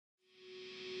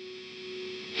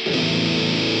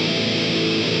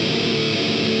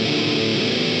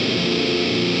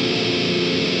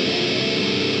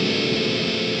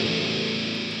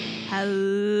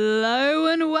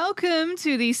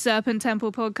to the Serpent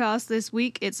Temple podcast this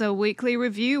week. It's a weekly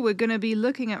review. We're going to be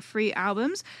looking at 3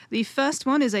 albums. The first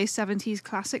one is a 70s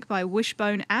classic by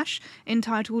Wishbone Ash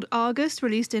entitled Argus,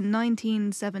 released in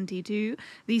 1972.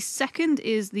 The second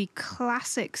is the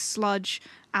classic sludge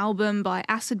album by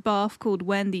Acid Bath called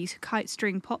When the Kite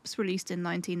String Pops, released in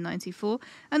 1994.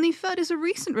 And the third is a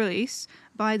recent release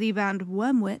by the band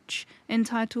Wormwitch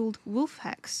entitled Wolf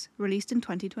Hex, released in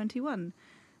 2021.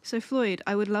 So, Floyd,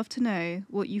 I would love to know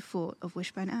what you thought of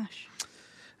Wishbone Ash.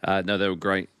 No, they were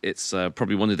great. It's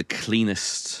probably one of the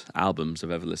cleanest albums I've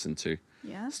ever listened to.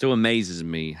 Yeah. Still amazes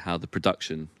me how the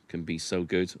production can be so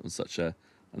good on such an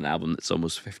album that's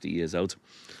almost 50 years old.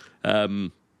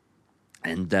 It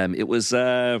was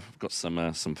I've got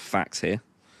some facts here,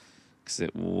 because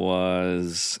it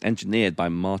was engineered by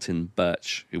Martin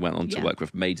Birch, who went on to work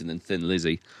with Maiden and Thin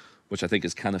Lizzy, which I think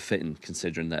is kind of fitting,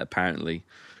 considering that apparently,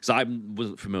 because I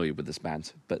wasn't familiar with this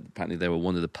band, but apparently they were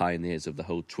one of the pioneers of the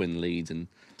whole twin lead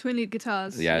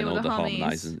guitars, and all the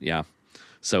harmonizing,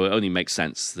 So it only makes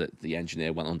sense that the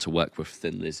engineer went on to work with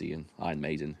Thin Lizzy and Iron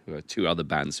Maiden, who are two other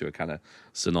bands who are kind of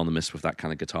synonymous with that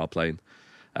kind of guitar playing.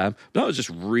 But that was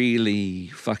just really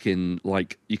fucking,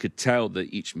 like, you could tell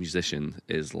that each musician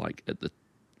is like at the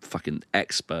fucking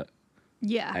experts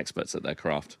at their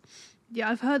craft. Yeah,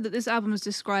 I've heard that this album is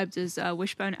described as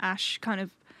Wishbone Ash kind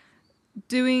of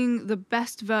doing the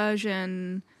best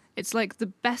version. It's like the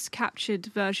best captured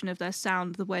version of their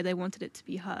sound, the way they wanted it to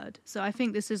be heard. So I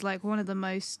think this is like one of the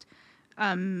most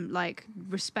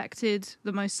respected,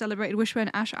 the most celebrated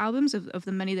Wishbone Ash albums of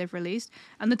the many they've released.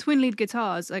 And the twin lead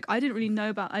guitars, like, I didn't really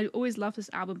know about. I always loved this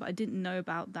album, but I didn't know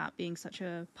about that being such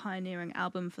a pioneering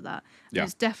album for that. Yeah.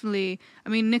 It's definitely, I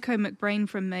mean, Nico McBrain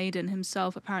from Maiden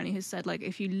himself apparently has said, like,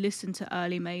 if you listen to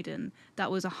early Maiden, that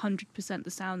was 100%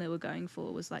 the sound they were going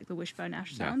for, was like the Wishbone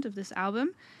Ash sound of this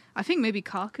album. I think maybe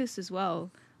Carcass as well.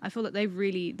 I feel like they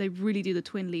really do the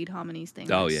twin lead harmonies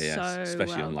thing. Oh yeah, so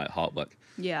especially well. on like Heartwork.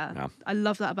 Yeah, I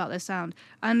love that about their sound.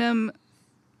 And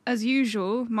as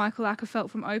usual, Michael Ackerfeld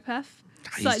from Opeth.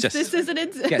 This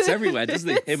gets everywhere, doesn't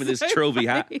he? Him and his trilby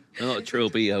hat. Not a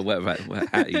trilby, whatever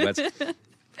hat he wears.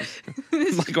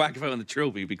 Michael Ackerfeld and the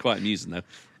trilby would be quite amusing, though.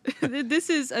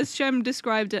 This is, as Shem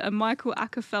described it, a Michael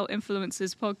Ackerfeld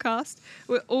influences podcast.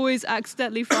 We're always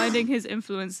accidentally finding his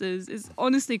influences. It's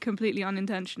honestly completely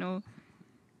unintentional.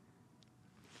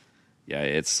 Yeah,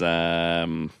 it's who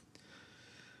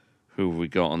have we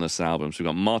got on this album? So we've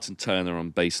got Martin Turner on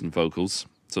bass and vocals.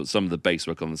 So some of the bass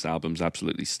work on this album is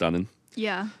absolutely stunning.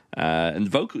 Yeah. And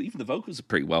even the vocals are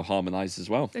pretty well harmonized as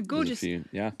well. They're gorgeous.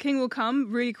 King Will Come,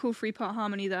 really cool 3-part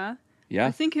harmony there. Yeah.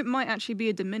 I think it might actually be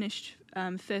a diminished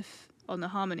fifth on the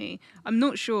harmony. I'm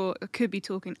not sure. I could be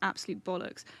talking absolute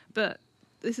bollocks, but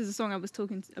this is a song I was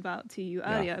talking about to you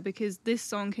earlier, because this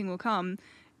song, King Will Come,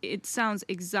 it sounds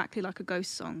exactly like a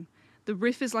Ghost song. The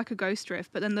riff is like a Ghost riff,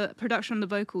 but then the production on the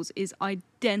vocals is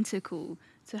identical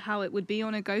to how it would be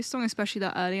on a Ghost song, especially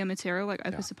that earlier material, like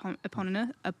Opus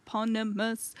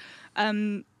Eponymous.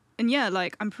 And yeah,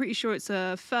 like, I'm pretty sure it's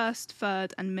a first,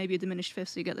 third, and maybe a diminished fifth,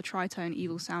 so you get the tritone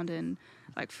evil sound in.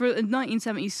 Like, for a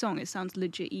 1970s song, it sounds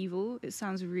legit evil. It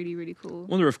sounds really, really cool.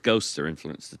 I wonder if Ghosts are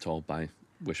influenced at all by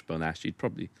Wishbone Ash. You'd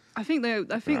probably... I think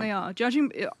they are.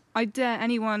 Judging, I dare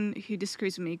anyone who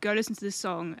disagrees with me, go listen to this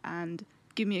song and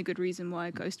give me a good reason why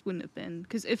Ghost wouldn't have been.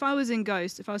 Because if I was in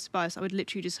Ghost, if I was Spice, I would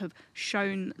literally just have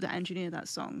shown the engineer that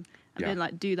song and been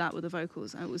like, do that with the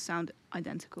vocals, and it would sound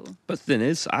identical. But the thing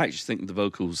is, I actually think the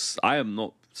vocals... I am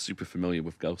not super familiar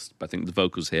with Ghost, but I think the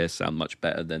vocals here sound much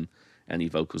better than any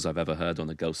vocals I've ever heard on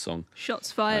a Ghost song.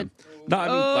 Shots fired. No,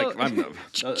 I mean,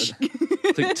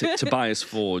 I think Tobias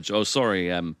Forge. Oh,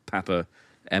 sorry, Papa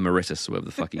Emeritus, whoever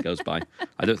the fuck he goes by.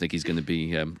 I don't think he's going to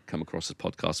be come across as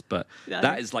podcast, but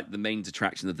that is like the main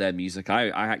detraction of their music. I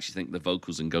actually think the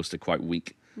vocals in Ghost are quite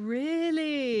weak.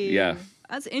 Really? Yeah.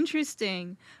 That's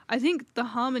interesting. I think the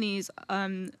harmonies,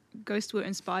 Ghost were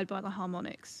inspired by the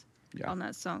harmonics on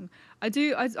that song. I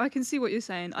can see what you're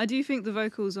saying. I do think the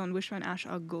vocals on Wishbone Ash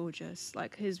are gorgeous.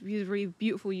 Like, his really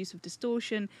beautiful use of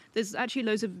distortion. There's actually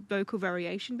loads of vocal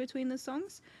variation between the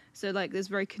songs. So, like, there's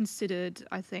very considered,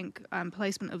 I think,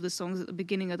 placement of the songs at the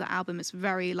beginning of the album. It's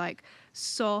very, like,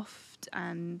 soft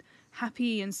and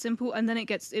happy and simple. And then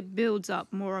it builds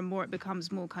up more and more. It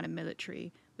becomes more kind of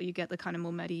military, where you get the kind of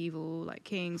more medieval, like,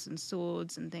 kings and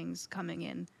swords and things coming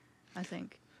in, I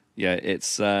think. Yeah,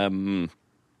 it's...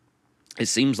 It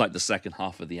seems like the second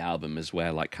half of the album is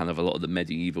where, like, kind of a lot of the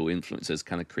medieval influences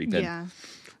kind of creep in. Yeah.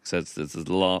 So there's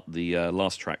the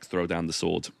last track, Throw Down the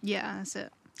Sword. Yeah, that's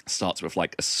it. Starts with,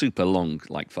 like, a super long,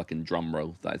 like, fucking drum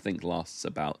roll that I think lasts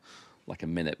about, like, a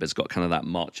minute, but it's got kind of that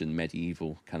marching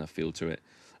medieval kind of feel to it.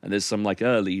 And there's some like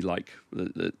early like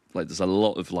there's a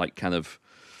lot of like kind of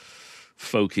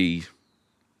folky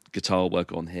guitar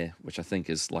work on here, which I think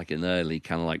is like an early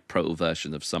kind of like proto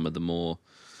version of some of the more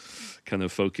kind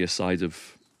of folkier side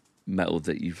of metal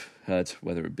that you've heard,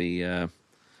 whether it be I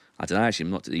don't know, actually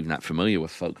I'm not even that familiar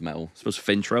with folk metal. I suppose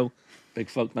Fintroll, big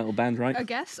folk metal band, right? I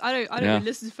guess I don't really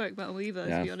listen to folk metal either,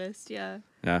 to be honest. Yeah.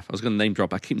 I was going to name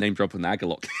drop. I keep name dropping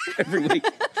Agalloch every week.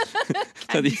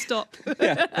 Can you stop? But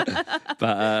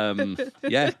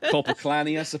Corpor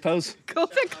Clanny, I suppose.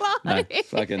 Corpor Clanny. No,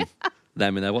 fucking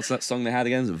them in there. What's that song they had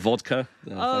again? Is it Vodka?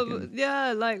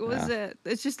 Yeah, like what was it?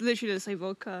 It's just literally to say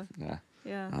vodka.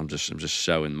 Yeah. I'm just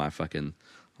showing my fucking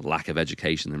lack of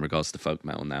education in regards to folk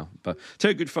metal now. But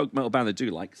tell you a good folk metal band I do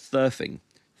like, Thirfing.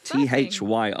 Thyrfing.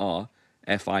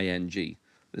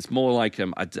 It's more like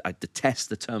I detest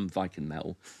the term Viking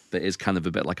metal, but it's kind of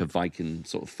a bit like a Viking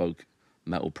sort of folk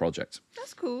metal project.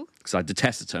 That's cool. Because I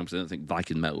detest the term because I don't think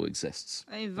Viking metal exists.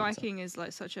 I mean, Viking is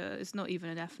like it's not even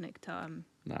an ethnic term.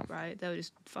 No. Right? They were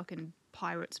just fucking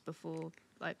pirates before,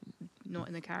 like, not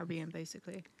in the Caribbean,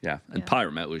 basically. Yeah, and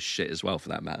pirate metal is shit as well, for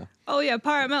that matter. Oh yeah,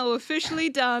 pirate metal officially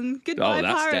done. Goodbye,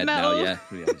 that's pirate dead metal. now,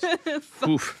 yeah.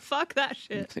 Fuck that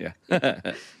shit.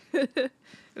 Yeah.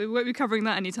 We won't be covering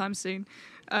that anytime soon.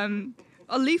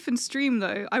 A Leaf and Stream,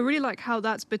 though, I really like how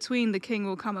that's between The King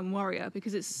Will Come and Warrior,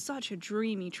 because it's such a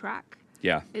dreamy track.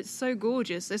 Yeah. It's so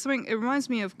gorgeous. There's something, it reminds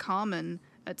me of Carmen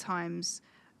at times.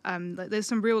 Like there's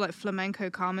some real like flamenco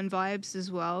Carmen vibes as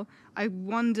well. I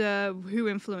wonder who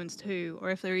influenced who, or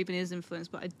if there even is influence,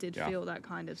 but I did feel that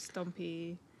kind of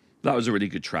stumpy. That was a really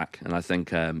good track, and I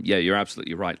think you're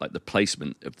absolutely right. Like the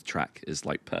placement of the track is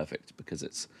like perfect, because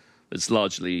it's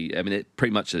largely, I mean, it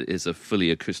pretty much is a fully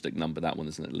acoustic number, that one,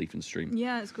 isn't it? Leaf and Stream.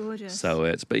 Yeah, it's gorgeous. So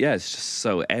it's just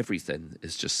so, everything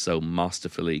is just so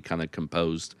masterfully kind of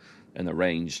composed and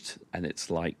arranged, and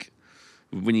it's like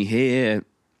when I hear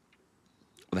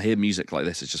music like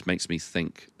this, it just makes me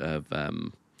think of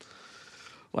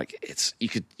like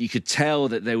you could tell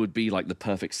that they would be like the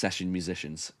perfect session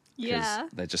musicians. Yeah,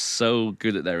 they're just so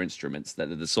good at their instruments that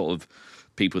they're the sort of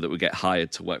people that would get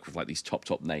hired to work with like these top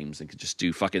names and could just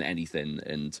do fucking anything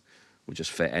and would just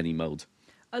fit any mold.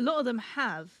 A lot of them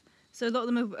have. So a lot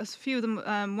of them, a few of them,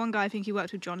 one guy, I think he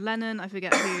worked with John Lennon, I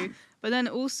forget who. But then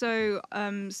also,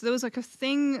 so there was like a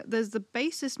thing, there's the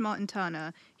bassist Martin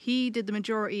Turner. He did the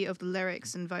majority of the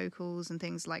lyrics and vocals and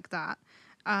things like that.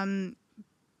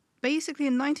 Basically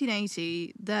in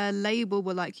 1980, their label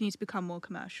were like, you need to become more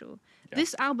commercial. Yeah.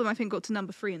 This album, I think, got to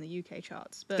number 3 in the UK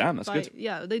charts. But damn, that's good.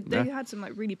 Yeah, they had some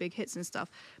like really big hits and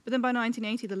stuff. But then by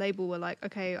 1980, the label were like,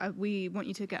 okay, we want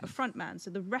you to get a front man.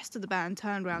 So the rest of the band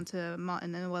turned around to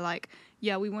Martin and were like,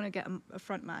 yeah, we want to get a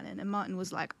front man in. And Martin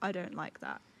was like, I don't like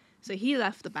that. So he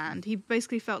left the band. He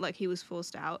basically felt like he was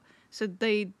forced out. So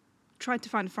they tried to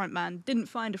find a front man, didn't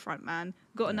find a front man,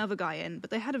 got another guy in. But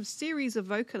they had a series of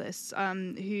vocalists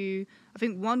who, I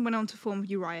think one went on to form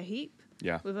Uriah Heep.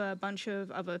 Yeah. With a bunch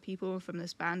of other people from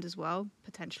this band as well,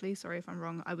 potentially. Sorry if I'm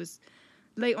wrong. I was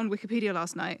late on Wikipedia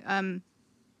last night.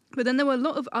 But then there were a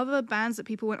lot of other bands that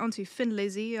people went on to. Thin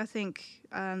Lizzy, I think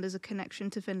there's a connection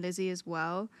to Thin Lizzy as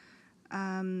well.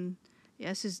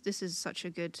 This is such a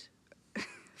good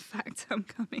fact I'm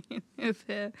coming in with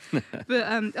here.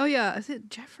 But is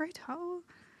it Jethro Tull?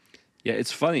 Yeah,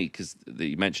 it's funny because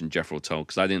you mentioned Jethro Tull,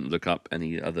 because I didn't look up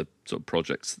any other sort of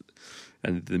projects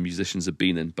and the musicians have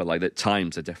been in, but like at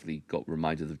times I definitely got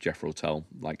reminded of Jethro Tull,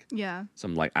 like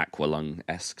some like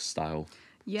Aqualung-esque style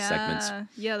segments.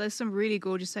 Yeah, there's some really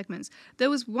gorgeous segments. There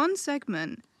was one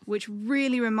segment which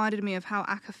really reminded me of how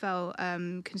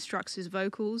Akafel constructs his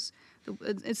vocals.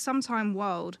 It's Sometime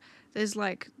Wild. There's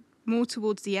like more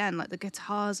towards the end, like the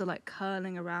guitars are like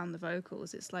curling around the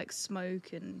vocals. It's like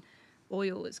smoke and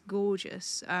oil. It's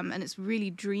gorgeous, and it's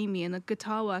really dreamy, and the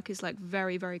guitar work is like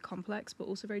very, very complex but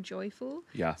also very joyful.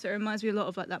 Yeah, so it reminds me a lot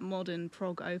of like that modern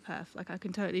prog Opeth. Like I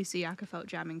can totally see Akafel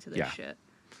jamming to this shit.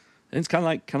 And it's kind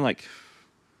of like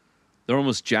they're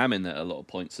almost jamming at a lot of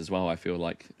points as well. I feel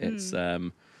like it's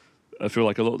I feel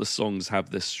like a lot of the songs have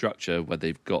this structure where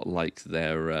they've got like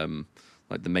their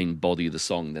like the main body of the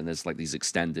song, then there's like these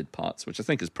extended parts, which I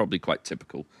think is probably quite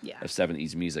typical of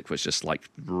 70s music, which just like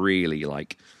really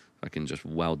like fucking just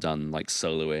well done, like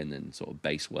solo in and sort of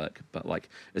bass work, but like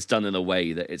it's done in a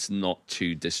way that it's not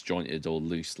too disjointed or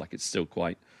loose, like it's still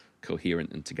quite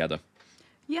coherent and together.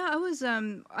 Yeah,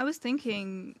 I was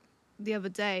thinking the other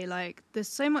day, like there's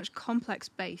so much complex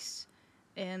bass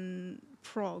in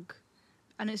prog,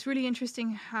 and it's really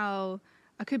interesting how,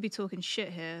 I could be talking shit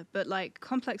here, but like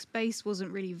complex bass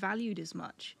wasn't really valued as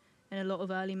much in a lot of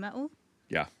early metal.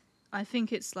 Yeah. I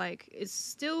think it's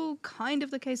still kind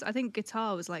of the case. I think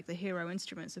guitar was like the hero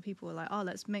instrument, so people were like, oh,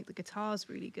 let's make the guitars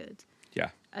really good.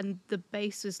 Yeah. And the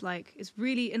bass is like, it's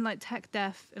really in like tech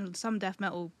death and some death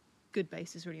metal, good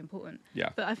bass is really important.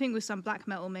 Yeah. But I think with some black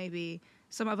metal, maybe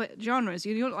some other genres,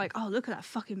 you're not like, oh, look at that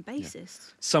fucking bassist.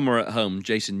 Yeah. Somewhere at home,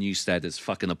 Jason Newsted is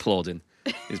fucking applauding.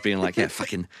 He's being like, yeah,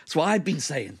 fucking, that's what I've been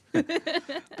saying.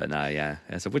 But no, yeah.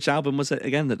 So which album was it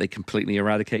again that they completely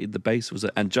eradicated the bass? Was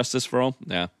it And Justice for All?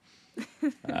 Yeah.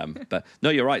 But no,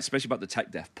 you're right, especially about the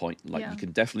tech death point. Like, you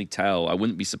can definitely tell. I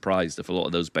wouldn't be surprised if a lot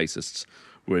of those bassists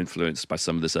were influenced by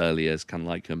some of this earlier kind of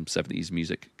like 70s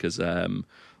music, because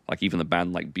like even the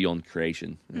band like Beyond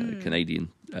Creation, Canadian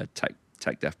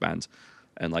tech death band,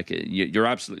 and like you're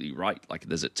absolutely right. Like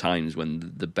there's at times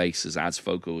when the bass is as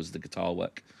vocal as the guitar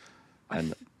work,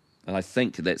 and I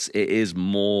think it is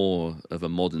more of a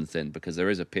modern thing, because there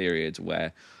is a period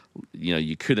where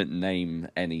you couldn't name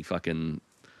any fucking.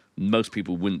 Most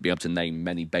people wouldn't be able to name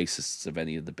many bassists of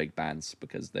any of the big bands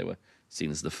because they were seen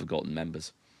as the forgotten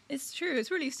members. It's true. It's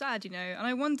really sad, and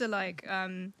I wonder,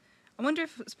 I wonder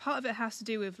if part of it has to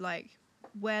do with like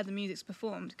where the music's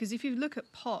performed. Because if you look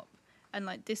at pop and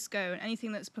like disco and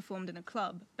anything that's performed in a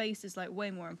club, bass is like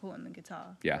way more important than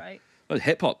guitar. Yeah. Right. Well,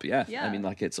 hip hop, yeah. I mean,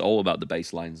 like it's all about the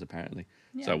bass lines apparently.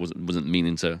 Yeah. So I wasn't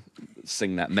meaning to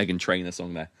sing that Meghan Trainor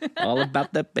song there. All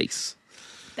about the bass.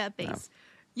 That bass. No.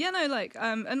 Yeah, no,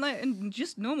 and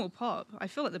just normal pop, I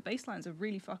feel like the bass lines are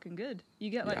really fucking good. You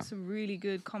get some really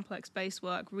good complex bass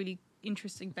work, really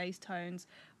interesting bass tones.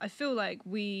 I feel like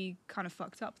we kind of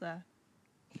fucked up there.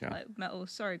 Yeah. Like metal,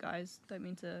 sorry guys, don't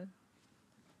mean to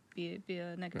be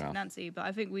a negative Nancy, but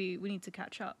I think we need to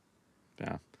catch up.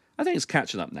 Yeah. I think it's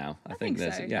catching up now. I think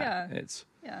there's so. It's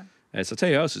I'll tell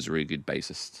you who else is a really good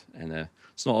bassist, and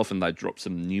it's not often that I drop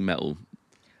some new metal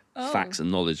facts and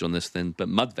knowledge on this thing, but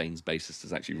Mudvayne's bassist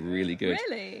is actually really good.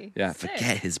 Really? Yeah, Sick.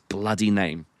 Forget his bloody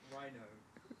name. Rhino.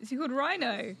 Is he called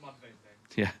Rhino?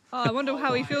 Yeah. Oh, I wonder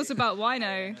how he feels about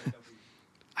Wino.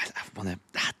 I want to.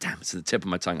 Damn, it's at the tip of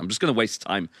my tongue. I'm just going to waste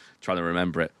time trying to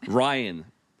remember it. Ryan.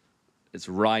 It's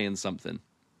Ryan something.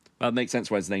 Well, it makes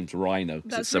sense why his name's Rhino,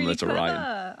 because it's similar to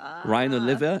Ryan. Ryan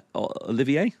Olivier?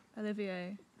 Olivier?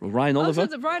 Or Ryan Oliver? So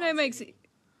the Rhino makes it.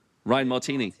 Ryan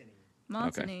Martini.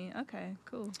 Martini. Okay,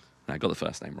 cool. I got the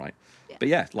first name right. Yeah. But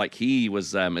yeah, like he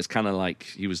was, it's kind of like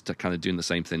he was kind of doing the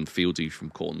same thing Fieldy from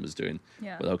Korn was doing.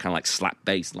 Yeah. Where they were kind of like slap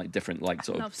bass and like different like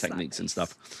sort of techniques and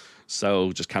stuff.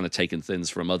 So just kind of taking things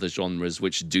from other genres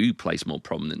which do place more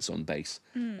prominence on bass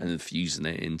and then fusing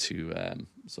it into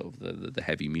sort of the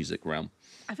heavy music realm.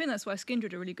 I think that's why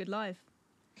Skindred are really good live.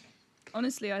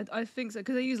 Honestly, I think so,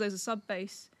 because they use loads of sub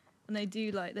bass and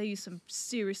they use some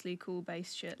seriously cool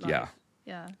bass shit live. Yeah.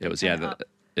 Yeah. It was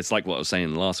it's like what I was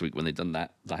saying last week when they done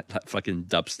that fucking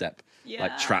dubstep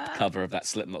like trap cover of that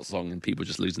Slipknot song and people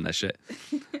just losing their shit.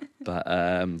 But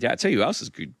I tell you who else has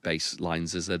good bass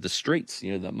lines is The Streets,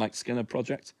 the Mike Skinner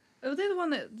project. Oh, they're the one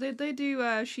that they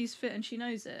do She's Fit and She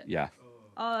Knows It. Yeah.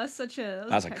 Oh, that's such a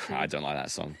I don't like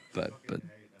that song,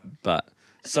 but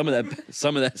some of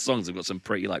their songs have got some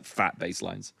pretty like fat bass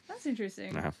lines. That's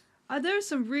interesting. There are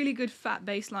some really good fat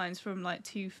bass lines from like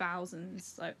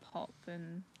 2000s like pop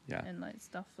and like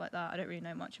stuff like that. I don't really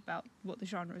know much about what the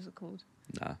genres are called.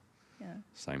 Nah. Yeah.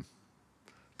 Same.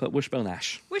 But Wishbone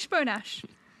Ash. Wishbone Ash.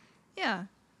 Yeah.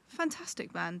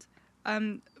 Fantastic band.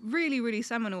 Really, really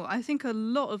seminal. I think a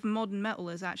lot of modern metal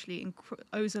is actually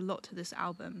owes a lot to this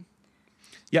album.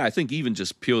 Yeah, I think even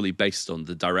just purely based on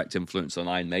the direct influence on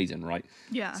Iron Maiden, right?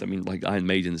 Yeah. So, I mean, like Iron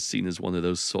Maiden is seen as one of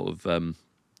those sort of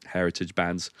heritage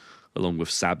bands, along with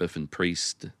Sabbath and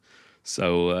Priest.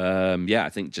 So, I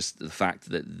think just the fact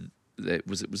that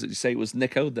was it you say it was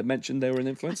Nico that mentioned they were an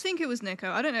influence? I think it was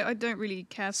Nico. I don't know. I don't really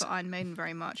care for Iron Maiden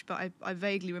very much, but I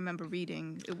vaguely remember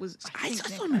reading it was. I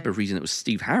remember reading it was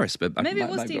Steve Harris, but maybe it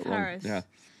was Steve Harris. Yeah.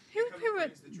 Who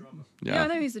wrote? Yeah, I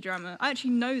know he's the drummer. I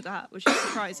actually know that, which is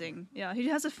surprising. Yeah, he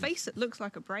has a face that looks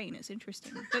like a brain. It's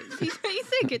interesting. But you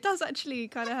think it does actually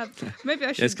kind of have... Maybe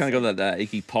I should... It's kind of got that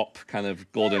Iggy Pop kind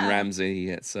of Gordon Ramsay.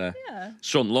 It's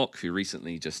Sean Locke, who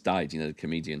recently just died, the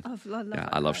comedian.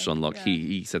 I love Sean Locke. Yeah.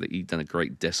 He said that he'd done a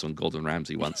great diss on Gordon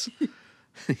Ramsay once.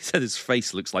 He said his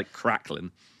face looks like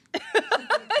crackling.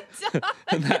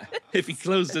 And that if he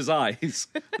closed his eyes,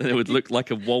 then it would look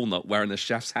like a walnut wearing a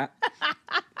chef's hat.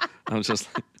 I was just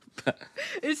like...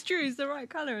 It's true, it's the right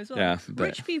colour as well. Yeah,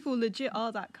 rich people legit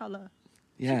are that colour.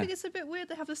 Yeah. Do you think it's a bit weird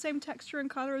they have the same texture and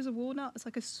colour as a walnut? It's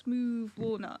like a smooth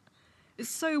walnut. It's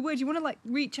so weird. You want to like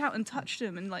reach out and touch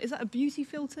them and like, is that a beauty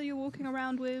filter you're walking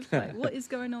around with? Like, what is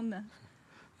going on there?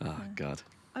 Oh, God.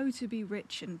 Oh, to be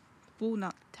rich and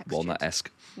walnut texture.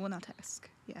 Walnut-esque. Walnut-esque,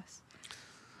 yes.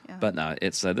 Yeah. But no,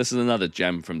 it's this is another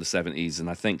gem from the 70s, and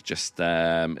I think just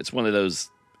it's one of those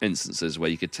instances where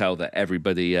you could tell that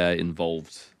everybody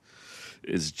involved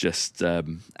is just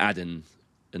adding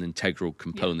an integral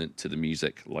component to the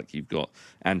music. Like you've got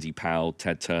Andy Powell,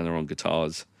 Ted Turner on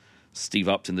guitars, Steve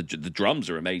Upton. The drums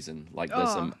are amazing. Like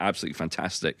there's some absolutely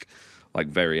fantastic like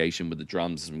variation with the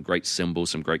drums, some great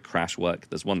cymbals, some great crash work.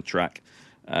 There's one track.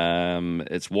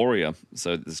 It's Warrior,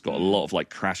 so it's got a lot of like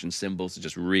crash and cymbals,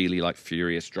 just really like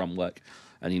furious drum work,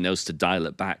 and he knows to dial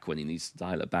it back when he needs to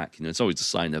dial it back. You know, it's always a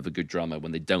sign of a good drummer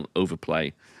when they don't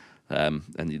overplay. And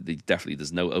definitely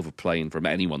there's no overplaying from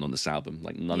anyone on this album.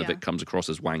 Like none of it comes across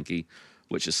as wanky,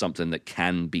 which is something that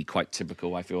can be quite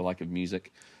typical, I feel like, of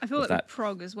music. I feel like with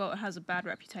prog as well, it has a bad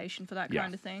reputation for that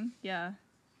kind of thing. Yeah.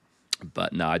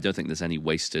 But no, I don't think there's any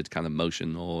wasted kind of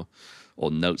motion or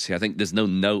notes here. I think there's no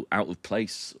note out of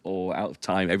place or out of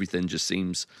time. Everything just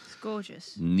seems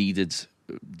gorgeous, needed.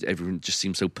 Everything just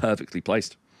seems so perfectly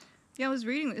placed. Yeah, I was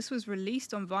reading that this was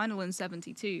released on vinyl in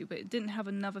 '72, but it didn't have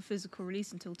another physical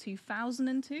release until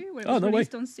 2002, when it was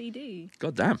released on CD.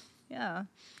 God damn. Yeah.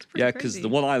 Yeah, because the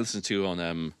one I listened to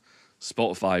on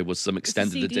Spotify was some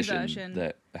extended edition version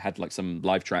that had like some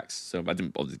live tracks. So I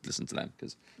didn't bother to listen to them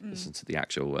because I listened to the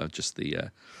actual just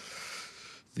the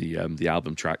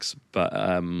album tracks.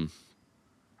 But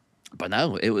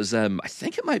no, it was. I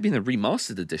think it might have been a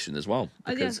remastered edition as well.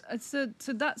 Yes, so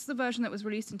that's the version that was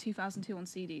released in 2002 on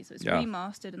CD. So it's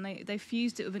remastered, and they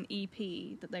fused it with an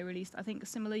EP that they released, I think, a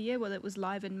similar year, where it was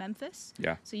live in Memphis.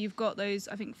 Yeah. So you've got those,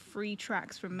 I think, 3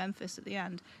 tracks from Memphis at the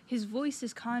end. His voice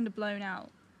is kind of blown out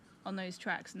on those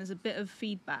tracks, and there's a bit of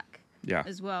feedback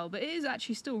as well. But it is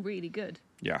actually still really good.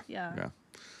 Yeah.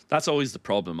 That's always the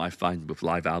problem I find with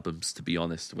live albums, to be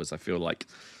honest, was I feel like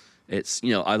it's,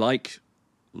 you know, I like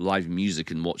live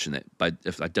music and watching it, but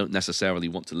if I don't necessarily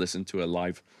want to listen to a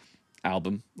live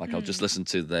album, like I'll just listen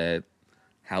to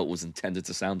how it was intended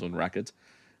to sound on record.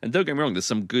 And don't get me wrong, there's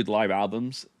some good live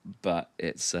albums, but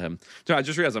it's I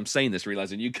just realized I'm saying this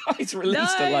realizing you guys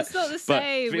released a it's not the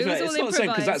same. It was all not the same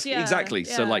because that's exactly.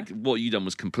 Yeah. So like what you done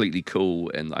was completely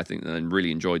cool, and I think and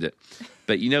really enjoyed it.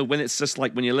 But you know, when it's just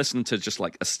like when you're listening to just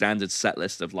like a standard set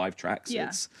list of live tracks,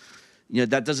 it's, you know,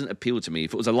 that doesn't appeal to me.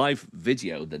 If it was a live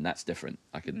video, then that's different.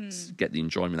 I could get the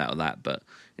enjoyment out of that. But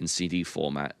in CD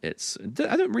format,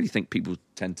 I don't really think people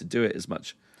tend to do it as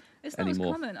much. It's not anymore.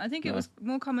 as common. I think it was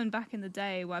more common back in the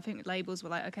day, where I think labels were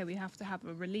like, okay, we have to have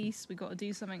a release. We got to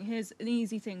do something. Here's an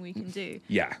easy thing we can do.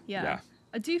 Yeah.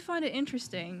 I do find it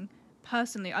interesting.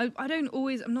 Personally, I'm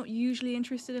not usually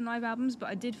interested in live albums, but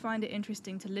I did find it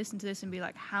interesting to listen to this and be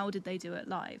like, how did they do it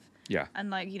live? Yeah. And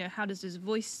like, you know, how does his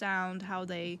voice sound? How are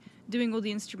they doing all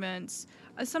the instruments?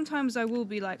 Sometimes I will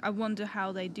be like, I wonder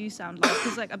how they do sound live,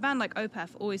 because like a band like Opeth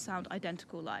always sound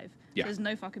identical live. Yeah. There's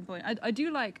no fucking point. I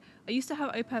used to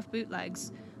have Opeth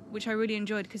bootlegs, which I really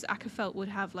enjoyed, because Akafelt would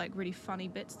have like really funny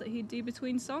bits that he'd do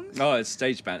between songs. Oh, his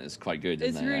stage band is quite good.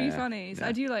 It's really funny. So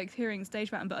I do like hearing stage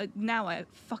banter, but now I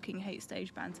fucking hate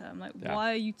stage banter. I'm like,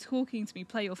 why are you talking to me?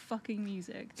 Play your fucking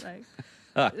music. Like,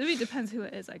 it really depends who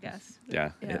it is, I guess.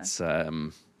 But, it's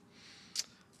who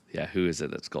is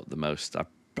it that's got the most?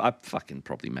 I fucking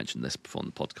probably mentioned this before on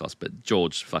the podcast, but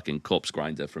George fucking Corpse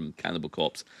Grinder from Cannibal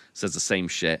Corpse says the same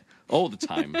shit all the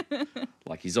time.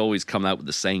 Like he's always come out with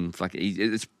the same fucking.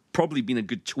 It's probably been a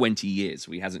good 20 years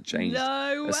where he hasn't changed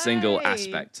a single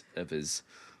aspect of his.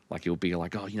 Like he'll be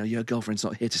like, oh, you know, your girlfriend's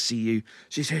not here to see you;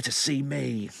 she's here to see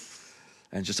me.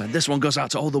 And just like, this one goes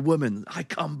out to all the women. I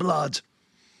come blood.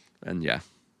 And yeah,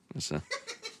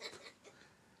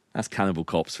 that's Cannibal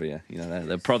Corpse for you. You know,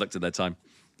 they're a product of their time.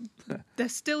 They're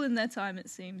still in their time, it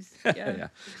seems. Yeah.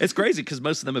 It's crazy because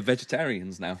most of them are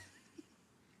vegetarians now.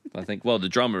 I think, well, the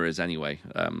drummer is anyway.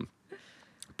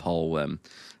 Paul, I'm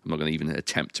not going to even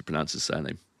attempt to pronounce his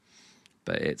surname.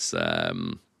 But it's...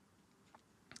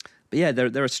 But yeah,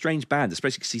 they're a strange band,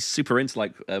 especially because he's super into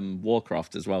like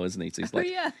Warcraft as well, isn't he? So he's like,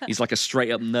 he's like a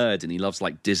straight up nerd, and he loves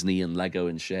like Disney and Lego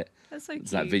and shit. That's so cute.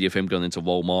 There's that video of him going into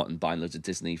Walmart and buying loads of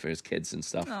Disney for his kids and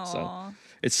stuff. Aww. So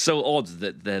it's so odd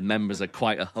that the members are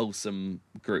quite a wholesome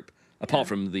group, apart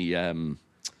from the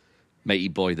matey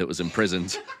boy that was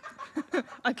imprisoned.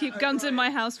 I keep guns in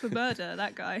my house for murder.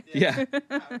 That guy. Yeah.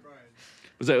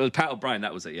 Was it Pat O'Brien?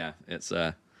 That was it. Yeah.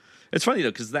 It's funny though,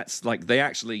 because that's like they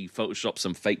actually photoshopped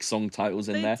some fake song titles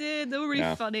in there. They did. They were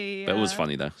really funny. But it was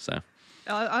funny though. So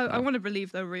I want to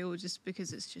believe they're real, just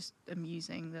because it's just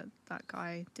amusing that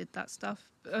guy did that stuff.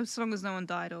 As long as no one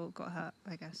died or got hurt,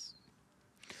 I guess.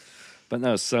 But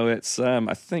no, so it's.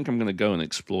 I think I'm going to go and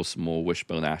explore some more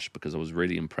Wishbone Ash because I was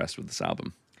really impressed with this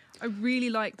album. I really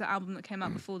like the album that came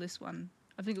out before this one.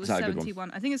 I think it was Is that a good one?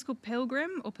 71. I think it's called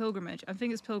Pilgrim or Pilgrimage. I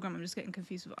think it's Pilgrim. I'm just getting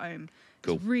confused with Ohm.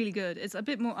 Cool. It's really good. It's a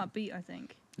bit more upbeat, I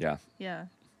think. Yeah. Yeah.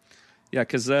 Yeah,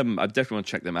 because I definitely want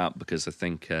to check them out because I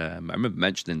think I remember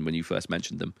mentioning when you first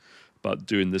mentioned them about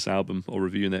doing this album or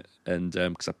reviewing it, and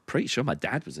because I'm pretty sure my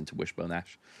dad was into Wishbone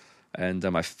Ash, and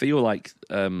I feel like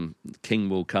King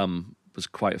Will Come was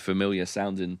quite a familiar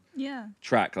sounding Yeah.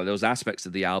 track. Like there was aspects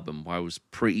of the album where I was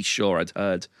pretty sure I'd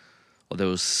heard, or there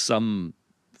was some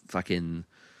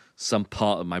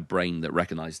part of my brain that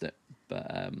recognized it,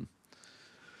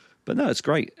 But no, it's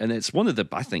great, and it's one of the,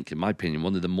 I think, in my opinion,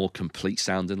 one of the more complete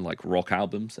sounding like rock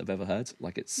albums I've ever heard.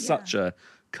 Like it's such a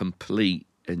complete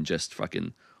and just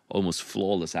fucking almost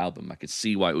flawless album. I could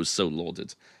see why it was so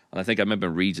lauded, and I think I remember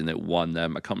reading it one. I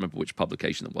can't remember which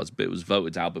publication it was, but it was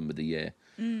voted album of the year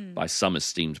by some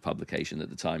esteemed publication at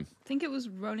the time. I think it was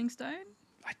Rolling Stone.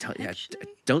 I don't Actually?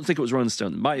 don't think it was Rolling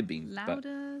Stone. It might have been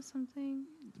Louder something.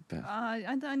 but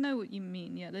I know what you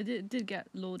mean. Yeah, they did get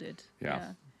lauded.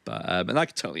 Yeah. But and I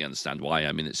can totally understand why.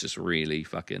 I mean, it's just really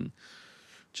fucking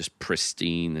just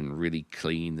pristine and really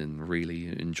clean and really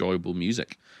enjoyable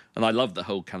music. And I love the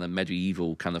whole kind of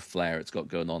medieval kind of flair it's got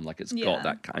going on. Like it's got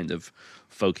that kind of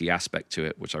folky aspect to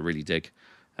it, which I really dig.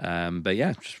 But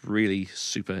yeah, just really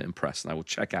super impressed. And I will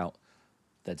check out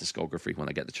their discography when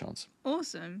I get the chance.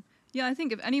 Awesome. Yeah, I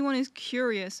think if anyone is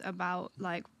curious about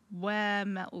like where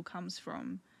metal comes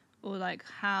from, or like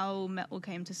how metal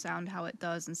came to sound how it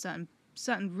does, and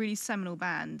certain really seminal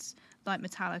bands like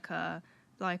Metallica,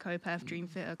 like Opeth, Dream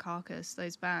Theater, Carcass,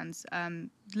 those bands,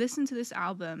 listen to this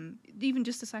album, even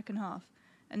just the second half,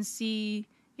 and see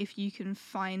if you can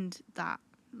find that,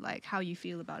 like how you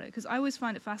feel about it. Because I always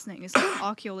find it fascinating. It's like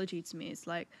archaeology to me. It's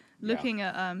like looking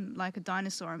at like a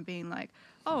dinosaur and being like,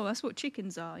 oh, that's what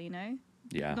chickens are, you know?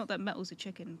 Yeah. Not that metal's a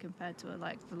chicken compared to a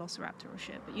like velociraptor or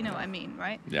shit, but you know what I mean,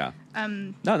 right? Yeah.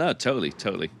 No, totally.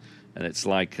 And it's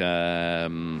like,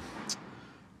 because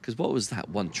what was that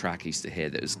one track I used to hear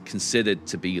that was considered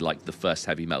to be like the first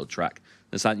heavy metal track?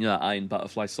 There's that, that Iron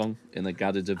Butterfly song in the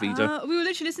Gada Davido. We were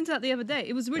literally listening to that the other day.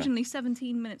 It was originally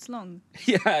 17 minutes long.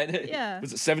 Yeah.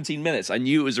 Was it 17 minutes? I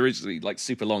knew it was originally like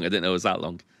super long. I didn't know it was that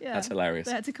long. Yeah. That's hilarious.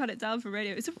 They had to cut it down for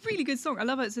radio. It's a really good song. I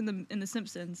love how it's in the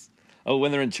Simpsons. Oh,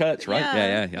 when they're in church, right?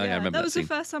 Yeah. I remember that was scene. the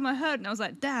first time I heard it, and I was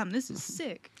like, damn, this is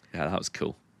sick. Yeah, that was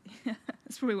cool.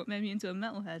 That's probably what made me into a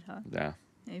metalhead, huh? Yeah.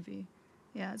 Maybe.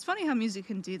 Yeah, it's funny how music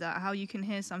can do that, how you can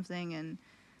hear something and...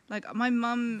 Like, my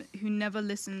mum, who never really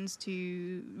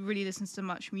listens to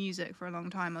much music for a long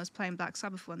time, I was playing Black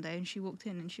Sabbath one day, and she walked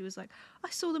in, and she was like, I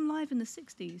saw them live in the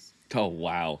 60s. Oh,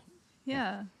 wow.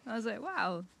 Yeah. I was like,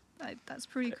 wow, that's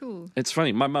pretty cool. It's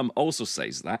funny. My mum also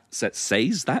says that.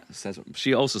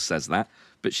 She also says that,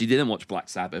 but she didn't watch Black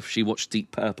Sabbath. She watched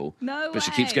Deep Purple. No But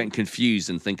she keeps way. getting confused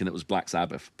and thinking it was Black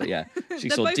Sabbath. But yeah, she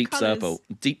They're saw both Deep colours. Purple.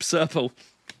 Deep Purple.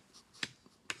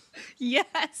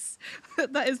 Yes!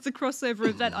 That is the crossover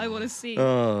event I want to see.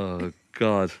 Oh,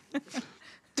 God.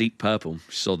 Deep Purple.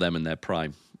 She saw them in their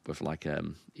prime with like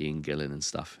Ian Gillan and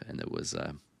stuff. And it was,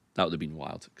 that would have been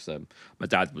wild. Because my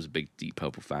dad was a big Deep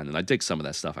Purple fan. And I dig some of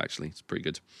their stuff, actually. It's pretty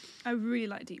good. I really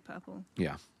like Deep Purple.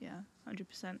 Yeah. Yeah,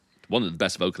 100%. One of the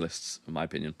best vocalists, in my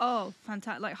opinion. Oh,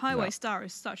 fantastic. Like, Highway Star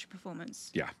is such a performance.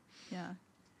 Yeah. Yeah.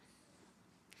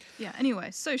 Yeah,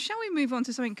 anyway, so shall we move on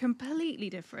to something completely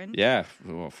different? Yeah.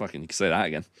 Well, fucking, you can say that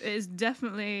again. It is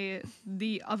definitely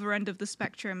the other end of the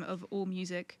spectrum of all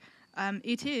music.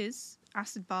 It is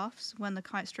Acid Bath's When the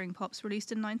Kite String Pops,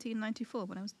 released in 1994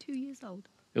 when I was 2 years old.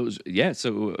 It was,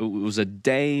 so it was a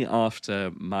day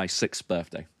after my 6th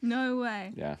birthday. No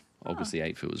way. Yeah, August the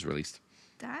 8th it was released.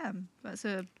 Damn, that's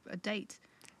a date.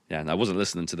 Yeah, and I wasn't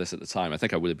listening to this at the time. I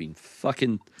think I would have been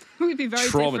fucking We'd be very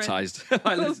traumatized if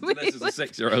I listened to this as a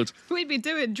 6-year-old. We'd be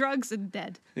doing drugs and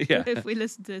dead if we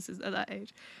listened to this at that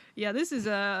age. Yeah, this is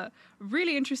a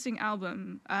really interesting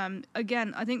album.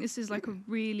 Again, I think this is like a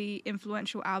really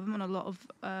influential album on a lot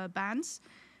of bands.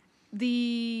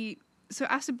 So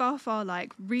Acid Bath are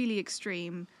like really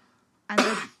extreme, and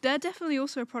they're definitely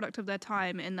also a product of their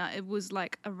time in that it was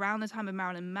like around the time of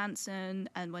Marilyn Manson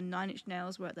and when Nine Inch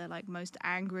Nails were at their like most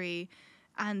angry,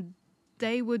 and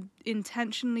they were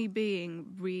intentionally being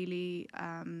really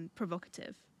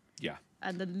provocative. Yeah.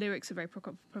 And the lyrics are very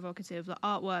provocative. The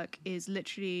artwork is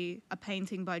literally a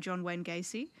painting by John Wayne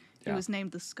Gacy, who was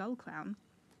named the Skull Clown.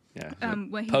 Yeah.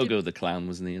 Where Pogo the Clown,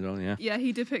 wasn't he? Yeah. Yeah,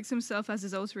 he depicts himself as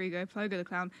his alter ego, Pogo the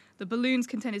Clown. The balloons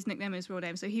contain his nickname and his real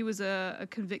name. So he was a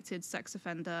convicted sex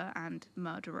offender and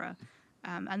murderer.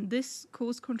 And this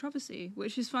caused controversy,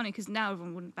 which is funny because now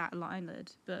everyone wouldn't bat an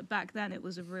eyelid. But back then it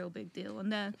was a real big deal.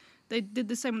 And they did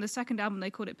the same with the second album. They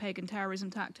called it Pagan Terrorism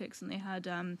Tactics. And they had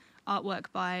artwork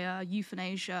by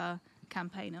Euthanasia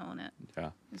campaigner on it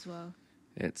as well.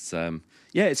 It's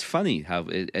it's funny how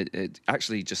it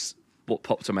actually just what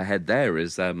popped in my head there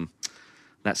is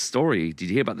that story. Did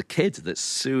you hear about the kid that's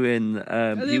suing?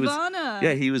 Nirvana.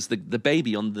 He was the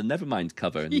baby on the Nevermind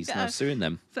cover, and he's now suing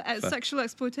them for sexual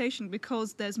exploitation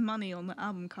because there's money on the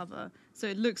album cover. So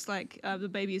it looks like the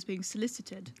baby is being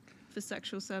solicited for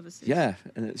sexual services. Yeah,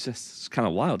 and it's kind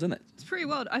of wild, isn't it? It's pretty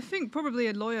wild. I think probably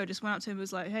a lawyer just went up to him and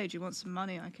was like, "Hey, do you want some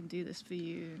money? I can do this for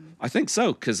you." And I think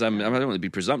so, because I don't want to be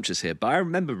presumptuous here, but I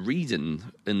remember reading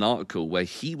an article where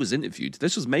he was interviewed.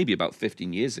 This was maybe about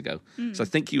 15 years ago. So I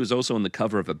think he was also on the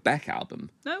cover of a Beck album.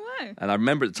 No way. And I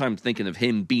remember at the time thinking of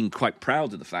him being quite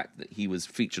proud of the fact that he was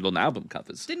featured on album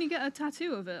covers. Didn't he get a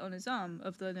tattoo of it on his arm,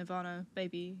 of the Nirvana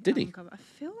baby Did album he? cover? I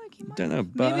feel like he might. Don't know,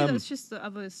 have. but, Maybe that's just the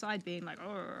other side being like,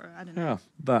 oh, I don't know.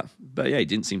 Yeah, but yeah, he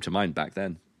didn't seem to mind back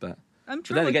then. But I'm But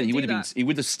sure then we again, could do that. he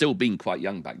would have still been quite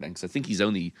young back then, because I think he's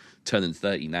only turning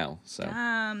 30 now. So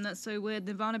Damn, that's so weird.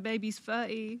 Nirvana baby's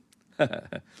 30.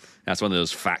 that's one of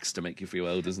those facts to make you feel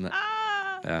old, isn't it?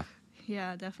 Yeah.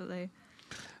 Yeah, definitely.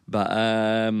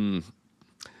 But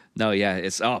no,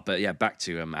 yeah, back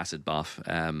to Acid Bath.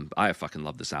 I fucking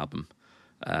love this album.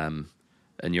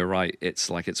 And you're right, it's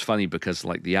funny because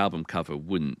like the album cover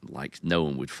wouldn't, like, no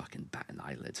one would fucking bat an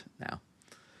eyelid now.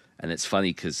 And it's funny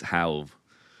because how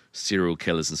serial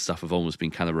killers and stuff have almost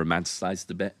been kind of romanticized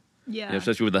a bit. Yeah. You know,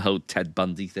 especially with the whole Ted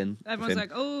Bundy thing. Everyone's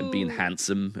like, oh. And being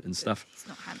handsome and stuff. He's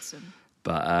not handsome.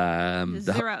 But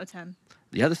 0 out of 10.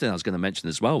 the other thing I was going to mention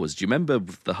as well was, do you remember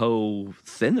the whole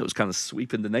thing that was kind of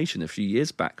sweeping the nation a few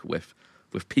years back with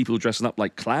people dressing up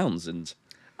like clowns and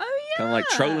kind of like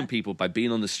trolling people by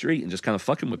being on the street and just kind of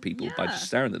fucking with people by just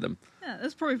staring at them? Yeah,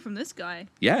 that's probably from this guy.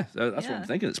 Yeah, that's what I'm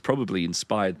thinking. It's probably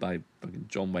inspired by fucking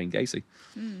John Wayne Gacy.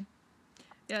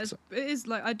 Yeah, it is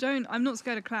like, I'm not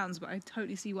scared of clowns, but I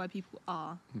totally see why people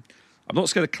are. I'm not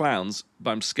scared of clowns,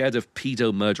 but I'm scared of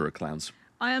pedo murderer clowns.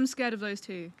 I am scared of those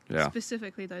too. Yeah.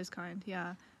 Specifically those kind,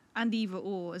 yeah. And either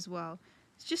or as well.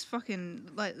 It's just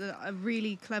fucking like a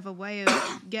really clever way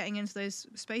of getting into those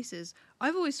spaces.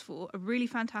 I've always thought a really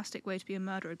fantastic way to be a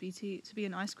murderer would be to be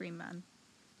an ice cream man.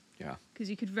 Yeah. Because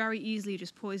you could very easily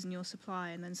just poison your supply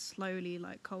and then slowly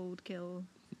like cold kill.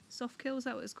 Soft kill, is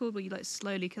that what it's called? Where you like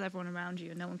slowly kill everyone around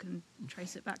you and no one can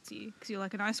trace it back to you. Because you're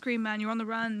like an ice cream man, you're on the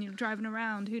run, you're driving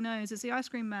around. Who knows? It's the ice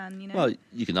cream man, you know? Well,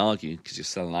 you can argue, because you're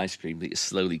selling ice cream, that you're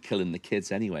slowly killing the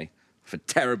kids anyway for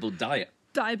terrible diet.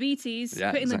 Diabetes.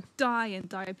 Yeah, Putting exactly. the dye in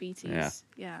diabetes.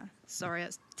 Yeah. Sorry,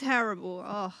 that's terrible.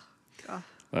 Oh, God.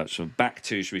 Right, so back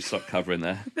to, should we stop covering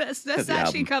there? Let's The actually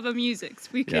album. cover music. So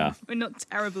we're not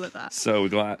terrible at that. So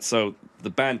the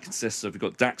band consists of, we've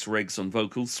got Dax Riggs on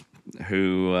vocals,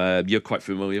 who you're quite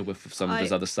familiar with some of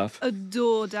his other stuff.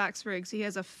 Adore Dax Riggs. He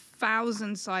has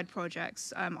 1,000 side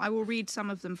projects. I will read some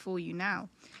of them for you now.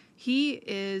 He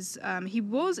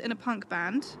was in a punk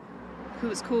band who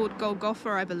was called Golgotha,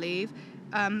 I believe.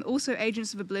 Also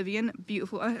Agents of Oblivion,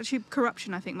 beautiful. Actually,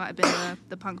 Corruption, I think, might have been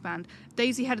the punk band.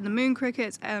 Daisy Head and the Moon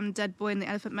Crickets, Dead Boy and the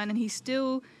Elephant Men, and he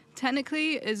still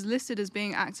technically is listed as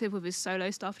being active with his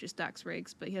solo stuff, just Dax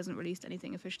Riggs, but he hasn't released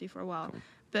anything officially for a while. Cool.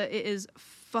 But it is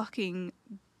fucking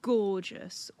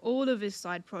gorgeous. All of his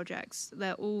side projects,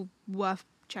 they're all worth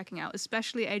checking out,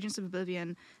 especially Agents of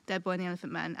Oblivion, Dead Boy and the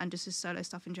Elephant Men, and just his solo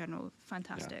stuff in general.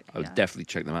 Fantastic. I would definitely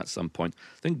check them out at some point.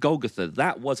 I think Golgotha,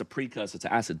 that was a precursor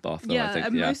to Acid Bath, though, I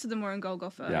think. Most of them were in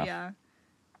Golgotha, yeah.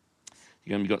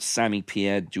 You've got Sammy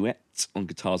Pierre Duet on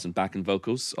guitars and backing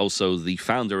vocals. Also the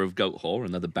founder of Goat Whore,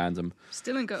 another band I'm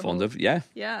still in Goat fond Whore. of. Yeah.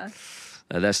 Yeah.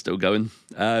 They're still going.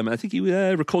 I think he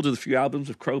recorded a few albums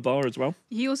with Crowbar as well.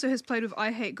 He also has played with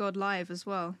I Hate God Live as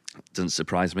well. Doesn't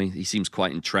surprise me. He seems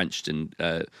quite entrenched in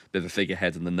a bit of a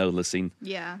figurehead in the NOLA scene.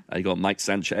 Yeah. You got Mike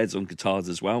Sanchez on guitars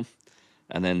as well.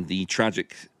 And then the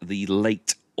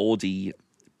late Audie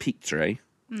Pitre.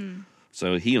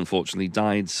 So he unfortunately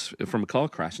died from a car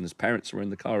crash, and his parents were in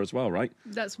the car as well, right?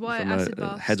 That's why from Acid a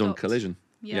Bath head-on stopped. collision.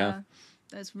 Yeah.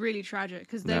 That's really tragic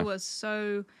because they were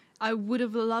so... I would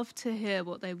have loved to hear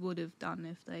what they would have done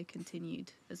if they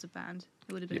continued as a band.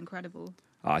 It would have been incredible.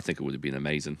 I think it would have been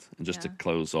amazing. And just to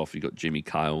close off, you got Jimmy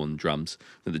Kyle on drums.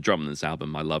 And the drum in this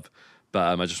album I love.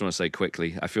 But I just want to say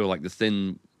quickly, I feel like the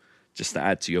thing, just to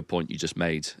add to your point you just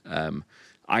made,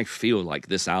 I feel like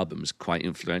this album is quite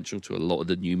influential to a lot of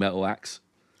the new metal acts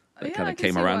that kind of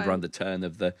came around the turn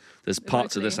of there's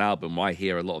parts of this album where I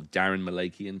hear a lot of Darren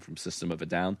Malakian from System of a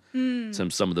Down,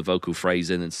 some of the vocal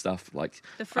phrasing and stuff. Like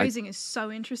the phrasing is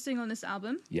so interesting on this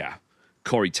album. Yeah.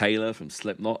 Corey Taylor from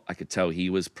Slipknot, I could tell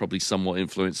he was probably somewhat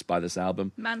influenced by this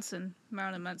album. Marilyn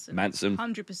Manson.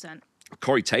 100%.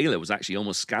 Corey Taylor was actually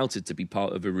almost scouted to be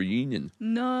part of a reunion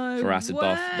No for Acid way.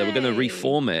 Bath. They were going to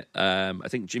reform it. I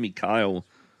think Jimmy Kyle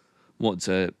wanted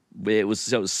to. It was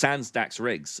Sans Dax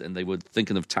Riggs, and they were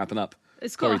thinking of tapping up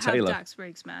It's Corey got to have Taylor. Dax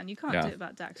Riggs, man. You can't Yeah. do it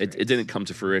about Dax Riggs. It didn't come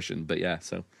to fruition, but yeah,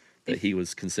 so that he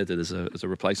was considered as a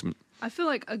replacement. I feel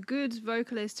like a good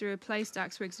vocalist to replace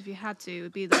Dax Riggs, if you had to,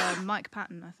 would be the Mike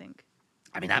Patton, I think.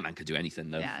 I mean, that man could do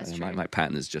anything, though. Yeah, it's true. Mike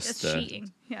Patton is just That's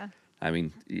cheating, yeah. I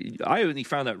mean, I only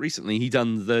found out recently he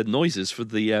done the noises for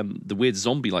the weird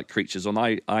zombie-like creatures on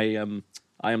I Am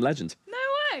Legend. No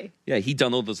way. Yeah, he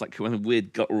done all those like kind of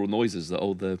weird guttural noises that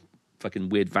all the fucking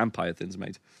weird vampire things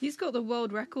made. He's got the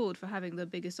world record for having the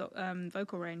biggest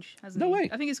vocal range, hasn't No he? way.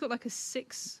 I think he's got like a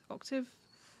 6-octave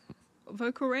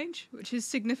vocal range, which is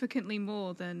significantly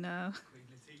more than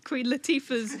Queen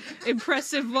Latifah's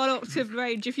impressive 1-octave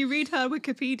range. If you read her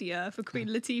Wikipedia for Queen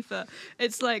Latifah,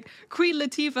 it's like Queen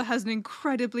Latifah has an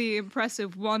incredibly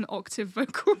impressive 1-octave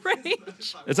vocal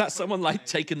range. Is that someone like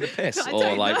taking the piss, I or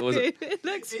don't like know. was it? It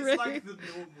looks It's really... like the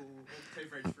normal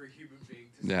octave range for a human being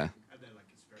to Yeah. sing, and then like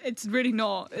it's very... It's really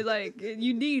not. Like,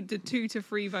 you need the 2 to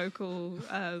 3 vocal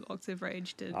octave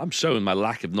range to... I'm showing my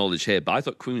lack of knowledge here, but I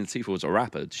thought Queen Latifah was a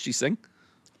rapper. Did she sing?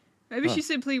 Maybe she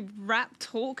simply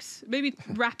talked. Maybe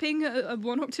rapping at a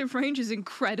 1-octave range is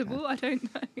incredible. I don't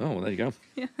know. Oh, well, there you go.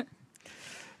 Yeah.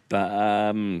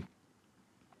 But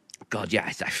God, yeah,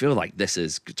 I feel like this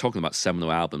is talking about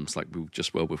seminal albums, like we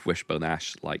just were with Wishbone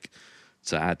Ash. Like,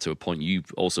 to add to a point you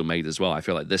also made as well, I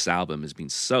feel like this album has been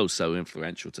so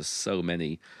influential to so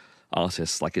many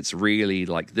artists. Like, it's really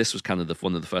like this was kind of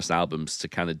one of the first albums to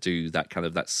kind of do that kind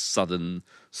of that southern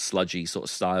sludgy sort of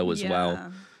style as well. Yeah.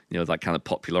 You know, like kind of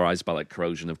popularized by like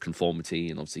Corrosion of Conformity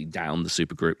and obviously Down, the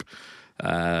supergroup.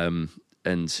 And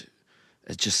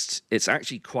it's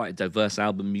actually quite a diverse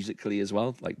album musically as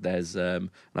well. Like there's, and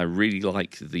I really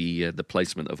like the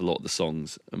placement of a lot of the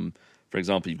songs. For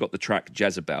example, you've got the track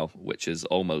Jezebel, which is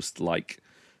almost like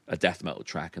a death metal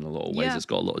track in a lot of ways. Yeah. It's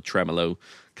got a lot of tremolo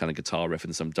kind of guitar riff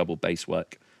and some double bass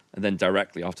work. And then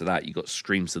directly after that, you got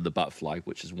Screams of the Butterfly,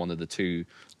 which is one of the 2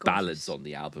 ballads on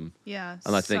the album. Yeah,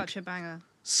 And I think such a banger.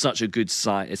 Such a good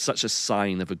sign. It's such a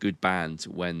sign of a good band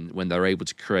when they're able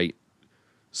to create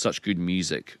such good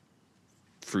music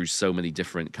through so many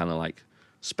different kind of like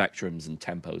spectrums and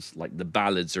tempos. Like the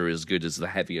ballads are as good as the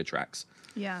heavier tracks.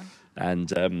 Yeah. And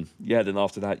then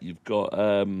after that you've got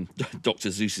Dr.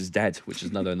 Zeus is Dead, which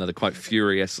is another quite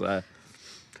furious and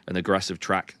aggressive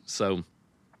track. So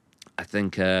I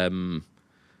think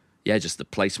just the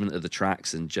placement of the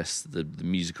tracks and just the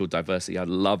musical diversity. I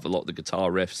love a lot of the guitar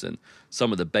riffs, and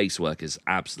some of the bass work is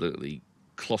absolutely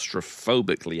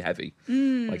claustrophobically heavy.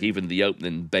 Like even the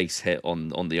opening bass hit on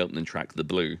the opening track, The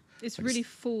Blue. It's really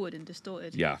forward and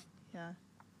distorted. Yeah. Yeah.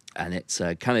 And it's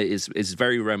kind of is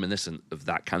very reminiscent of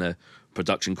that kind of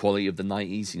production quality of the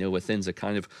 90s, you know, where things are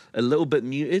kind of a little bit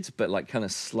muted, but like kind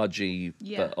of sludgy,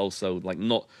 but also like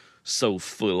not so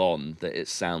full on that it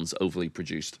sounds overly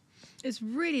produced. It's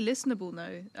really listenable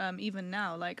though, even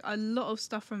now. Like a lot of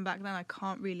stuff from back then, I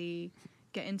can't really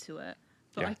get into it,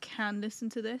 but I can listen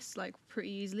to this like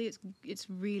pretty easily. It's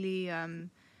really,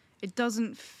 it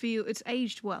doesn't feel, it's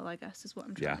aged well, I guess is what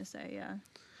I'm trying to say. Yeah.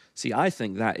 See, I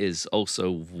think that is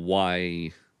also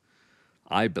why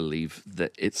I believe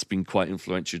that it's been quite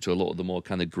influential to a lot of the more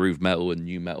kind of groove metal and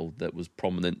new metal that was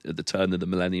prominent at the turn of the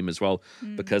millennium as well,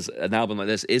 because an album like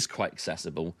this is quite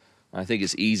accessible. I think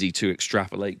it's easy to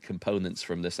extrapolate components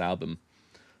from this album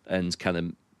and kind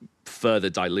of further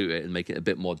dilute it and make it a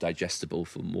bit more digestible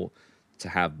to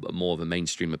have more of a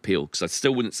mainstream appeal. Because I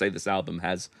still wouldn't say this album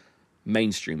has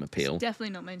mainstream appeal. It's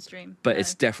definitely not mainstream. But no.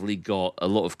 it's definitely got a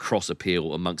lot of cross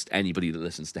appeal amongst anybody that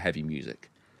listens to heavy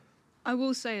music. I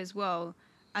will say as well,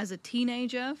 as a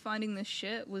teenager, finding this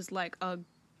shit was like a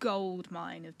gold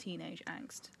mine of teenage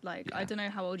angst. Like, I don't know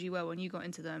how old you were when you got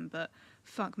into them, but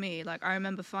fuck me. Like, I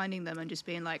remember finding them and just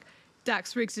being like,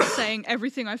 Dax Riggs is saying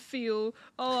everything I feel.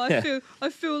 Oh, I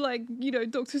feel like, you know,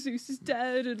 Dr. Zeus is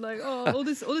dead, and like, oh, all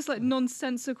this like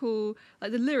nonsensical.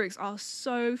 Like the lyrics are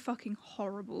so fucking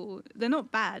horrible. They're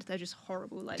not bad. They're just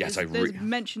horrible. Like there's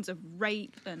mentions of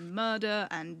rape and murder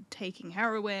and taking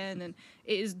heroin, and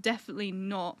it is definitely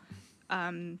not.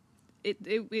 It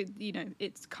you know,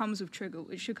 it comes with trigger.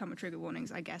 It should come with trigger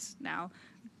warnings, I guess now.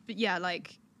 But yeah,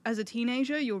 like, as a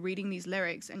teenager, you're reading these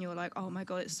lyrics and you're like, oh my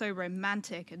God, it's so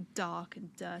romantic and dark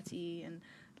and dirty. And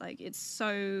like, it's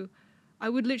so, I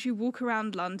would literally walk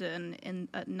around London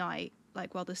at night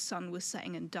like while the sun was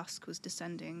setting and dusk was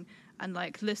descending, and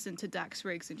like listen to Dax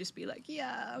Riggs and just be like,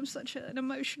 yeah, I'm such an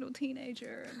emotional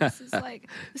teenager, and this is like,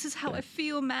 this is how I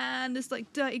feel, man. This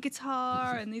like dirty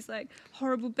guitar and these like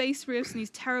horrible bass riffs and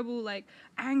these terrible like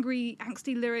angry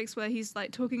angsty lyrics where he's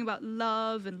like talking about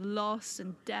love and loss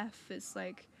and death. It's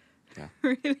like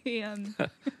really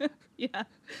yeah,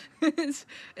 it's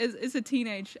a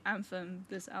teenage anthem,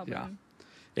 this album. Yeah.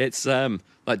 It's like,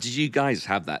 did you guys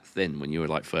have that thing when you were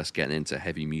like first getting into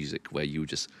heavy music where you were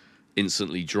just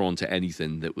instantly drawn to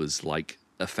anything that was like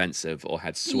offensive or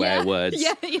had swear words?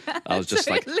 Yeah, I was just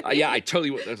like, I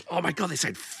totally. Oh my god, they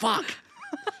said fuck.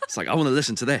 It's like, I want to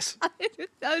listen to this.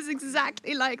 That was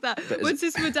exactly like that. When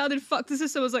System of a Down did fuck the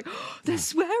system, I was like, oh, they're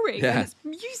swearing. Yeah. And it's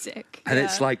music. And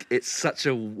it's like, it's such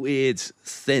a weird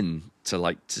thing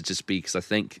to just be, because I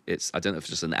think I don't know if it's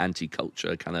just an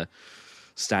anti-culture kind of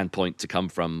standpoint to come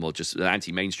from, or just an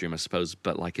anti-mainstream, I suppose,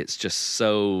 but like, it's just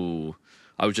so,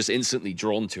 I was just instantly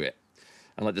drawn to it.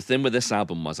 And like the thing with this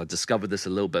album was I discovered this a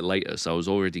little bit later, so I was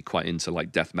already quite into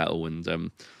like death metal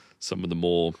and some of the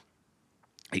more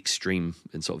extreme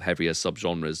and sort of heavier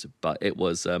subgenres, but it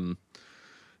was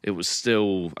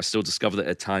still, I still discovered it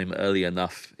at a time early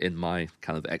enough in my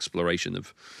kind of exploration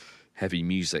of heavy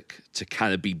music to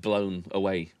kind of be blown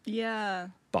away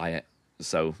by it.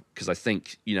 So, because I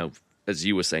think, you know, as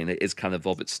you were saying, it is kind of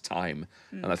its time.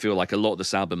 And I feel like a lot of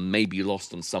this album may be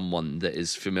lost on someone that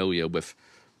is familiar with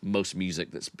most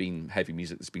music that's been, heavy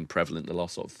music that's been prevalent in the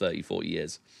last sort of 30, 40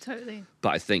 years. Totally. But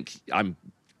I think I'm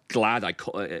glad I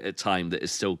caught it at a time that it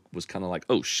still was kind of like,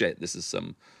 oh shit, this is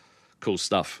some cool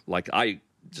stuff. Like, I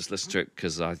just listened to it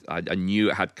because I knew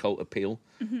it had cult appeal.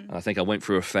 And I think I went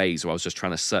through a phase where I was just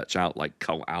trying to search out like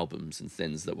cult albums and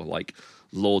things that were like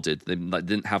lauded. They like,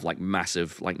 didn't have like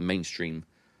massive like mainstream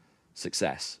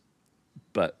success,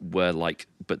 but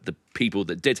the people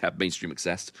that did have mainstream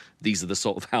success, these are the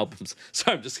sort of albums.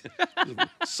 So I'm just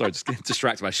just getting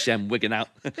distracted by Shem wigging out.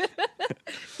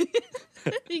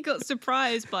 He got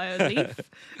surprised by a leaf.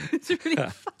 It's really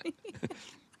funny.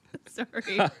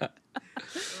 Sorry.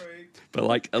 But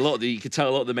like you could tell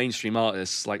a lot of the mainstream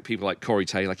artists, like people like Corey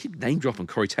Taylor, I keep name dropping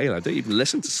Corey Taylor. I don't even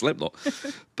listen to Slipknot.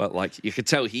 But like you could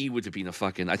tell he would have been a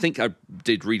fucking, I think I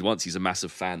did read once he's a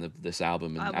massive fan of this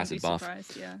album and Acid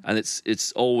Bath. Yeah. And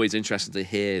it's always interesting to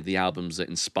hear the albums that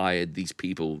inspired these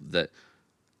people that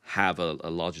have a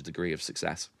larger degree of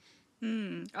success.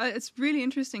 It's really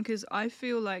interesting because I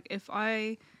feel like if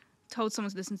I told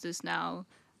someone to listen to this now,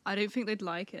 I don't think they'd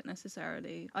like it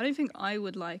necessarily. I don't think I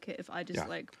would like it if I just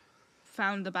like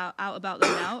found out about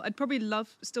them now. I'd probably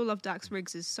still love Dax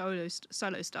Riggs' solo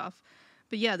stuff,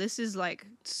 but yeah, this is like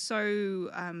so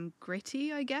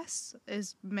gritty, I guess,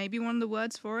 is maybe one of the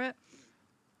words for it.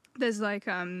 There's like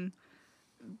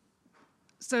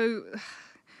so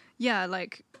yeah,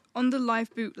 like on the live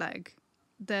bootleg,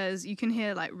 you can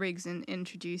hear like Riggs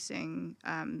introducing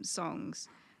songs.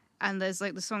 And there's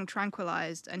like the song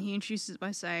Tranquilized, and he introduces it by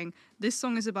saying, this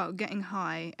song is about getting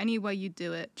high, any way you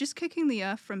do it, just kicking the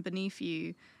earth from beneath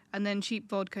you. And then Cheap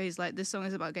Vodka is like, this song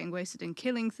is about getting wasted and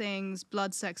killing things,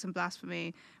 blood, sex, and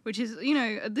blasphemy, which is, you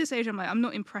know, at this age, I'm like, I'm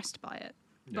not impressed by it.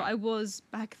 Yeah. But I was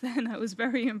back then, I was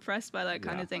very impressed by that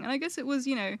kind of thing. And I guess it was,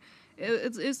 you know,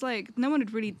 it's like no one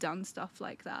had really done stuff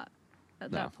like that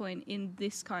at that point in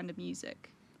this kind of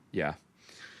music. Yeah.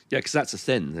 Yeah, because that's the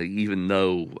thing. Even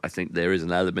though I think there is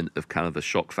an element of kind of a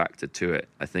shock factor to it,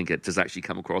 I think it does actually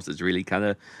come across as really kind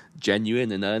of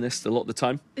genuine and earnest a lot of the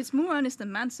time. It's more earnest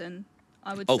than Manson,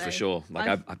 I would say. Oh, for sure. Like,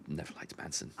 I've never liked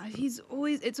Manson. It's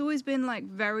always been like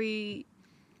very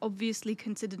obviously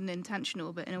considered and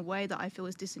intentional, but in a way that I feel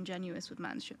is disingenuous with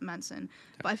Manson.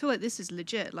 But I feel like this is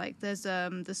legit. Like, there's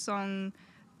the song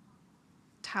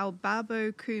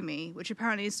Taubabo Kumi, which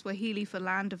apparently is Swahili for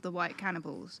land of the white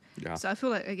cannibals. Yeah. So I feel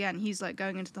like, again, he's like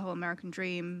going into the whole American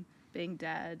dream, being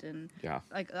dead, and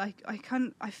like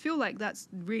I feel like that's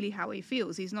really how he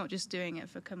feels. He's not just doing it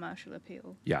for commercial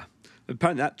appeal. Yeah.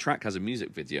 Apparently that track has a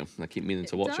music video. I keep meaning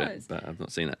to watch it, but I've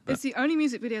not seen it. But... It's the only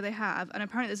music video they have, and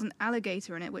apparently there's an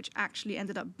alligator in it which actually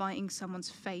ended up biting someone's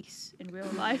face in real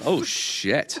life. Oh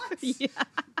shit. Yeah.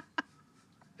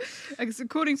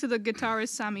 According to the guitarist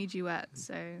Sammy Duet,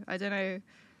 so I don't know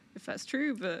if that's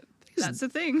true, but that's the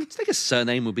thing. Do you think a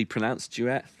surname would be pronounced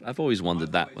Duet? I've always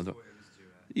wondered that.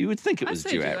 You would think it was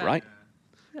Duet, right?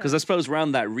 Because I suppose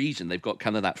around that region they've got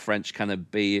kind of that French kind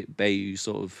of Bayou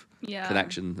sort of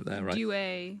connection there, right?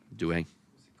 Duet. Duet.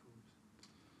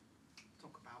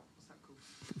 Talk about, what's that called?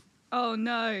 Oh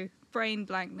no, brain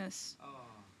blankness. Oh,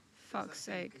 fuck's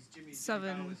sake.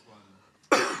 Southern.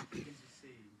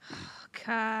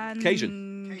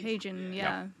 Cajun,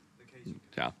 yeah.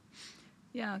 yeah.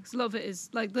 Yeah, because a lot of it is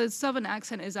like the southern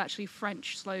accent is actually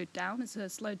French slowed down. It's a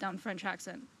slowed down French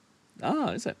accent. Ah,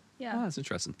 is it? Yeah. Ah, that's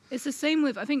interesting. It's the same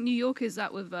with, I think New York is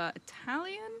that with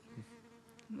Italian.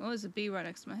 What was a B right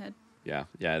next to my head? Yeah,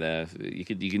 you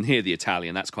can hear the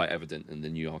Italian. That's quite evident in the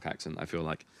New York accent, I feel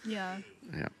like. Yeah.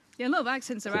 Yeah. Yeah, a lot of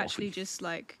accents are Quite actually often. just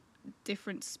like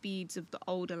different speeds of the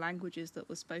older languages that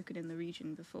were spoken in the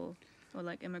region before, or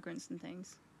like immigrants and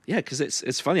things. Yeah, because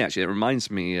it's funny actually. It reminds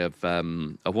me of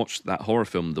I watched that horror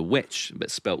film The Witch,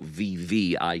 but spelt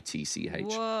VVITCH.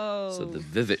 Whoa. So the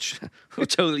Vivitch,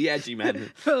 totally edgy,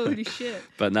 man. Holy shit.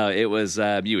 But no, it was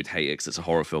you would hate it because it's a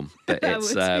horror film. But I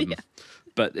it's would, yeah.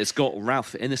 but it's got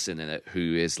Ralph Ineson in it,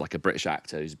 who is like a British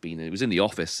actor he was in The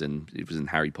Office and he was in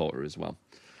Harry Potter as well.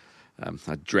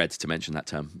 I dread to mention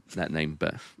that name,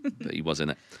 but he was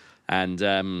in it,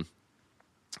 and.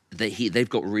 They've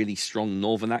got really strong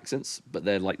northern accents, but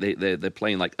they're like they're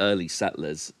playing like early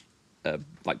settlers,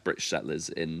 like British settlers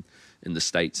in the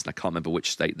States. And I can't remember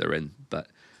which state they're in, but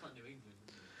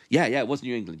yeah, it was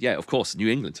New England. Yeah, of course, New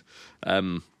England.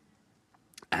 And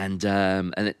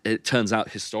it turns out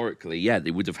historically, yeah,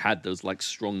 they would have had those like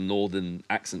strong northern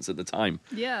accents at the time.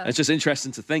 Yeah. And it's just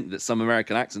interesting to think that some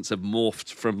American accents have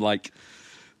morphed from like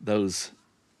those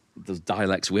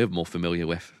dialects we're more familiar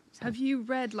with. Have you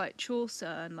read like Chaucer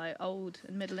and like Old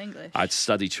and Middle English? I'd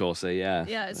studied Chaucer, yeah.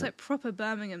 Yeah, it's like proper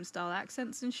Birmingham style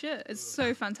accents and shit. It's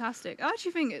so fantastic. I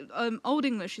actually think Old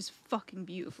English is fucking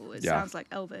beautiful. It Yeah. sounds like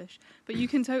Elvish, but you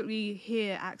can totally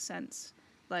hear accents,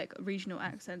 like regional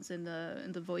accents in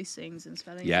the voicings and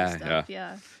spellings Yeah, and stuff.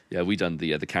 Yeah. Yeah, we done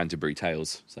the Canterbury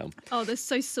Tales. So Oh, they're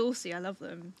so saucy. I love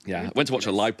them. yeah, They're I went to watch a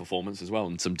ridiculous. live performance as well,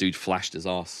 and some dude flashed his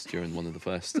ass during one of the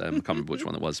first. I can't remember which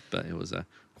one it was, but it was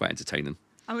quite entertaining.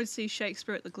 I went to see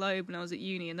Shakespeare at the Globe when I was at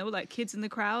uni, and there were like kids in the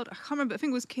crowd. I can't remember. I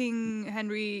think it was King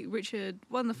Henry, Richard,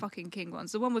 one of the fucking king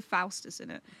ones, the one with Faustus in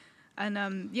it.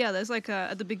 And yeah, there's like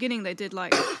at the beginning they did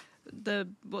like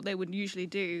what they would usually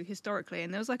do historically,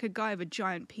 and there was like a guy with a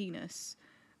giant penis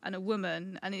and a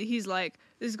woman, and he's got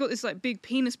this like big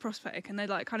penis prosthetic, and they're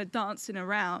like kind of dancing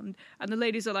around, and the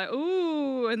ladies are like,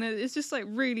 ooh, and it's just like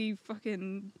really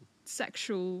fucking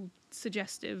sexual,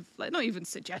 suggestive, like not even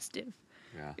suggestive.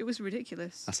 Yeah, It was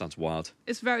ridiculous. that sounds wild.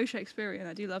 It's very Shakespearean.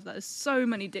 I do love that. There's so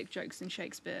many dick jokes in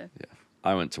Shakespeare. Yeah,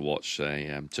 I went to watch so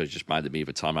it just reminded me of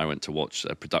a time I went to watch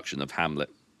a production of Hamlet,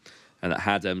 and it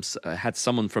had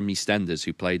someone from EastEnders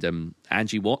who played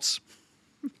Angie Watts,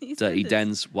 Dirty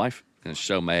Den's wife. I'm gonna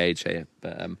show my age here,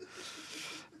 but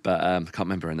I can't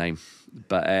remember her name.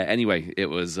 But anyway, it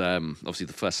was obviously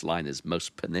the first line is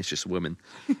most pernicious woman,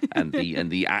 and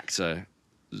the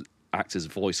actor's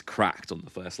voice cracked on the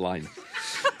first line.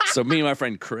 So me and my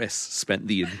friend Chris spent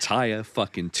the entire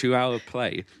fucking 2-hour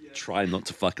play trying not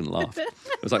to fucking laugh. It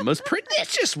was like most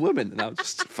pernicious woman, and I was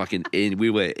just fucking we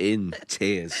were in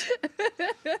tears.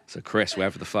 So Chris,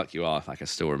 wherever the fuck you are, like I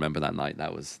still remember that night.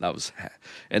 That was,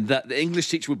 and that the English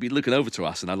teacher would be looking over to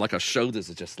us, and our shoulders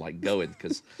are just like going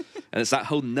and it's that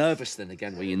whole nervous thing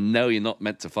again where you know you're not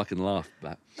meant to fucking laugh,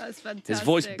 but That's fantastic. his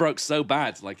voice broke so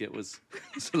bad, like it's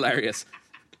hilarious.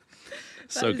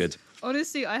 So That is- good.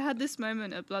 Honestly, I had this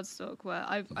moment at Bloodstock where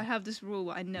I have this rule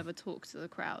where I never talk to the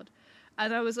crowd.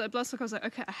 And I was at Bloodstock, I was like,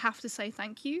 okay, I have to say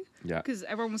thank you. Yeah. Because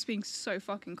everyone was being so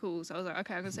fucking cool. So I was like,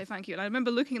 okay, I'm going to say thank you. And I remember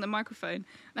looking at the microphone, and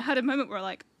I had a moment where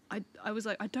I was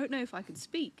like, I don't know if I can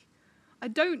speak. I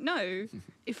don't know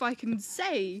if I can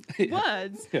say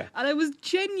words. Yeah. And I was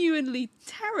genuinely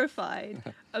terrified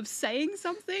of saying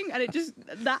something, and it just,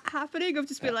 that happening, of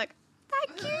just being like,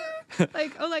 thank you.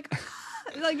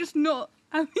 Like just not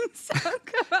having sound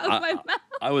come out of my mouth.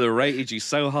 I would have rated you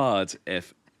so hard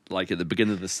if, like, at the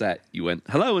beginning of the set, you went,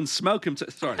 hello, and smoke him.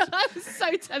 Sorry. I was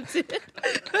so tempted.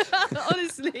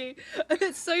 Honestly,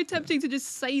 it's so tempting to just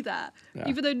say that, Yeah.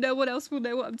 even though no one else will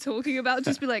know what I'm talking about.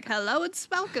 Just be like, hello and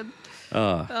Smelcom.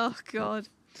 Oh, God.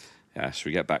 Yeah, should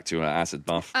we get back to Acid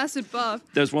Bath? Acid bath.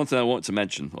 There's one thing I want to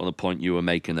mention on a point you were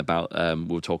making about,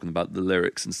 we were talking about the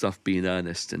lyrics and stuff being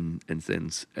earnest and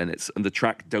things, and it's on the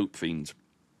track Dope Fiend,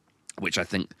 which I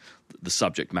think the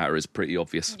subject matter is pretty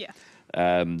obvious. Yeah.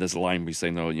 There's a line where he's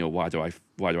saying, "Oh, why do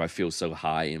I feel so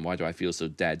high and why do I feel so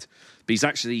dead?" But he's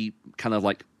actually kind of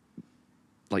like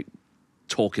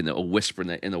talking it or whispering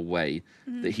it in a way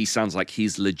that he sounds like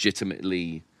he's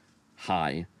legitimately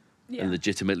high Yeah. and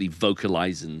legitimately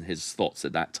vocalizing his thoughts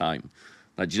at that time.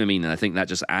 Like, do you know what I mean? And I think that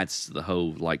just adds to the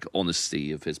whole like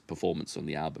honesty of his performance on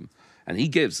the album. And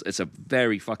it's a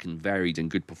very fucking varied and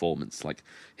good performance. Like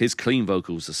his clean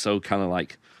vocals are so kind of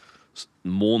like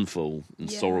mournful and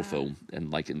Yeah. sorrowful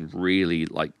and really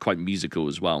like quite musical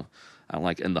as well.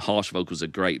 And the harsh vocals are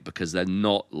great because they're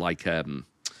not like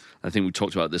I think we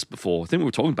talked about this before. I think we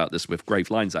were talking about this with Grave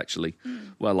Lines, actually,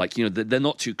 where, like, you know, they're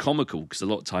not too comical, because a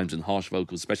lot of times in harsh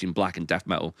vocals, especially in black and death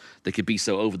metal, they could be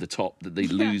so over the top that they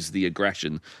lose the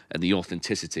aggression and the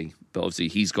authenticity. But obviously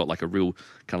he's got like a real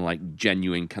kind of like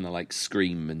genuine kind of like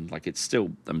scream, and like it's still,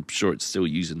 I'm sure it's still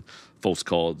using false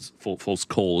chords,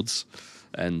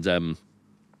 and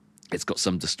it's got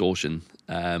some distortion,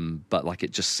 but like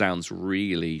it just sounds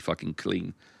really fucking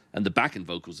clean. And the back-end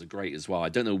vocals are great as well. I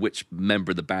don't know which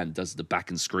member of the band does the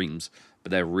back-end screams, but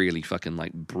they're really fucking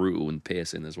like brutal and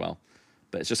piercing as well.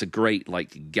 But it's just a great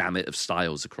like gamut of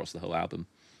styles across the whole album.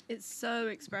 It's so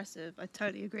expressive. I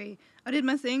totally agree. I did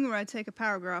my thing where I take a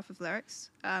paragraph of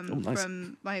lyrics nice.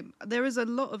 from my. There is a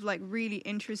lot of like really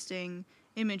interesting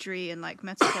imagery and like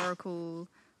metaphorical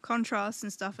contrasts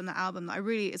and stuff in the album that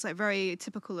it's like very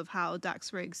typical of how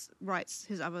Dax Riggs writes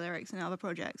his other lyrics in other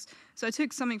projects. So I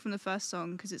took something from the first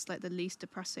song because it's like the least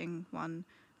depressing one,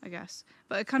 I guess.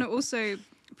 But it kind of also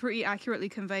pretty accurately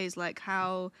conveys like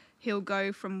how he'll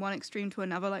go from one extreme to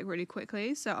another like really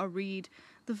quickly. So I'll read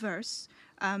the verse.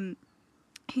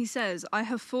 He says, "I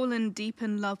have fallen deep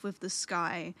in love with the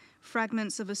sky,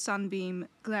 fragments of a sunbeam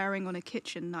glaring on a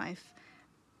kitchen knife.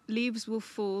 Leaves will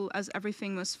fall as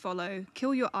everything must follow.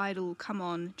 Kill your idol, come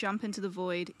on, jump into the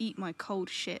void, eat my cold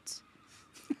shit."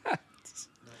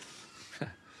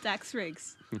 Dax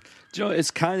Riggs. Do you know, it's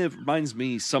kind of reminds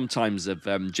me sometimes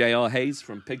of J.R. Hayes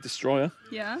from Pig Destroyer.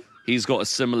 Yeah? He's got a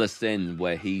similar thing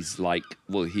where he's like,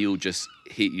 well, he'll just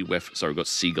hit you with, sorry, we've got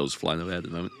seagulls flying over at the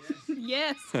moment.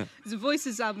 Yes. It's a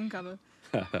Voices album cover.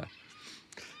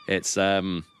 It's,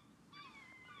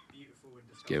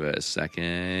 give it a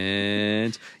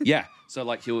second. Yeah. So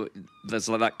like there's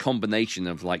like that combination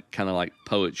of like kind of like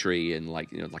poetry and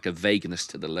like, you know, like a vagueness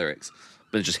to the lyrics,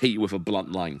 but it just hit you with a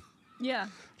blunt line. Yeah.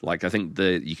 Like I think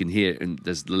you can hear, and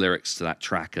there's the lyrics to that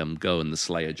track, Go in the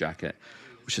Slayer Jacket,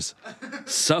 which is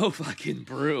so fucking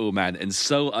brutal, man, and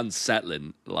so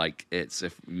unsettling. Like it's,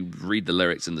 if you read the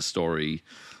lyrics and the story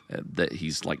that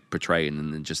he's like portraying,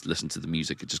 and then just listen to the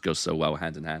music, it just goes so well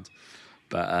hand in hand.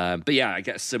 But yeah, I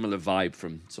get a similar vibe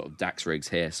from sort of Dax Riggs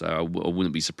here, so I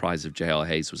wouldn't be surprised if J.R.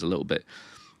 Hayes was a little bit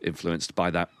influenced by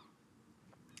that.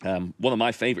 One of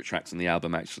my favorite tracks on the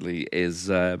album actually is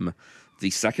the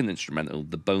second instrumental,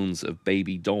 "The Bones of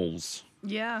Baby Dolls."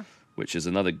 Yeah. Which is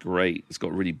another great, it's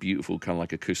got really beautiful kind of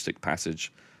like acoustic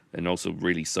passage and also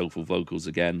really soulful vocals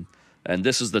again. And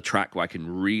this is the track where I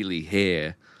can really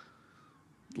hear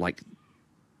like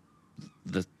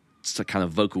the kind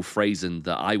of vocal phrasing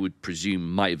that I would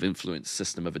presume might have influenced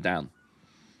System of a Down.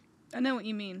 I know what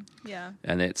you mean. Yeah.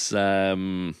 And it's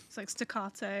like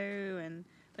staccato and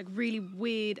like really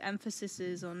weird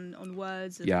emphases on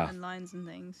words and lines and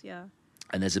things. Yeah.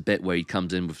 And there's a bit where he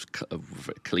comes in with a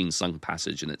clean sung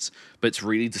passage, and it's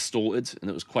really distorted, and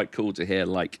it was quite cool to hear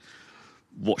like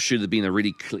what should have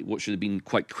been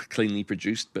quite cleanly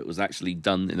produced, but was actually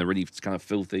done in a really kind of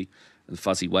filthy and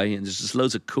fuzzy way. And there's just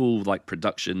loads of cool like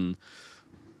production,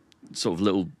 sort of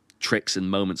little tricks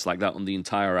and moments like that on the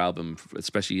entire album,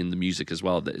 especially in the music as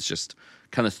well, that it's just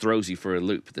kind of throws you for a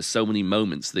loop. There's so many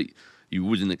moments that you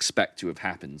wouldn't expect to have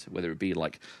happened, whether it be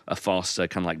like a faster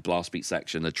kind of like blast beat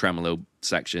section, a tremolo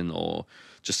section, or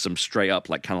just some straight up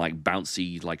like kind of like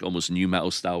bouncy, like almost new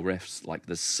metal style riffs. Like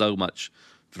there's so much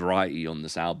variety on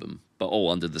this album, but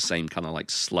all under the same kind of like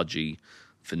sludgy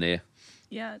veneer.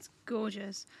 Yeah, it's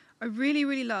gorgeous. I really,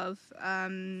 really love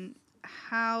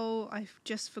how I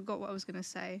just forgot what I was going to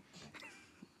say.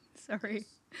 Sorry.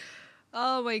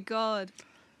 Oh my God.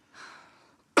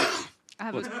 I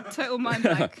have a total mind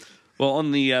blank. Well,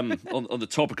 on the on the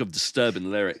topic of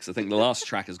disturbing lyrics, I think the last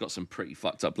track has got some pretty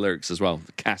fucked up lyrics as well.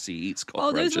 Cassie eats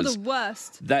cockroaches. Oh, those were the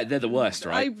worst. They're the worst,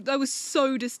 right? I was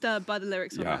so disturbed by the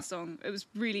lyrics on that song. It was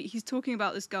really, he's talking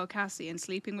about this girl Cassie and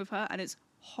sleeping with her, and it's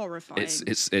horrifying.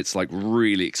 It's like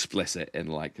really explicit, and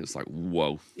like it's like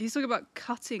whoa. He's talking about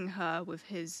cutting her with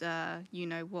his you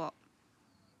know what.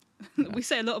 We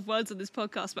say a lot of words on this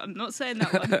podcast, but I'm not saying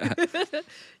that one.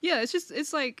 Yeah,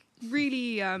 it's like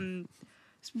really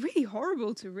it's really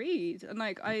horrible to read, and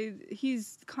like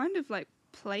he's kind of like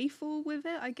playful with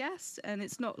it, I guess, and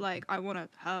it's not like I want to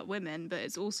hurt women, but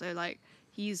it's also like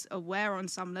he's aware on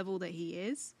some level that he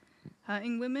is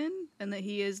hurting women, and that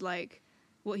he is like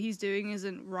what he's doing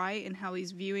isn't right, and how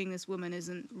he's viewing this woman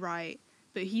isn't right,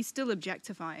 but he's still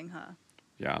objectifying her.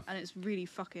 Yeah, and it's really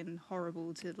fucking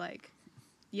horrible to like.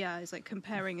 Yeah, it's like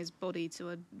comparing his body to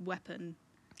a weapon.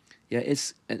 Yeah,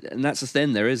 and that's the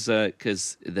thing. There is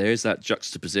because there is that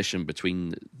juxtaposition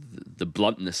between the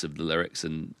bluntness of the lyrics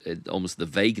and almost the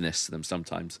vagueness to them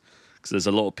sometimes. Because there's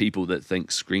a lot of people that think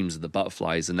 "Screams of the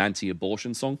Butterfly" is an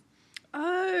anti-abortion song.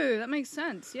 Oh, Oh, that makes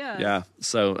sense. Yeah. Yeah,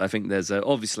 so I think there's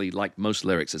obviously, like most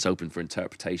lyrics, it's open for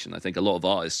interpretation. I think a lot of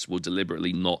artists will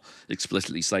deliberately not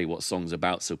explicitly say what a song's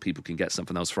about so people can get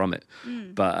something else from it.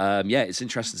 But yeah, it's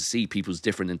interesting to see people's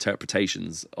different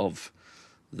interpretations of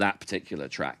that particular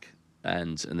track.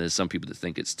 And there's some people that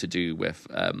think it's to do with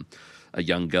a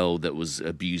young girl that was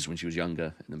abused when she was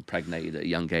younger and impregnated at a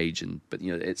young age. But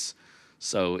you know, it's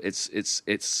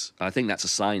I think that's a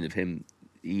sign of him.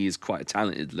 He is quite a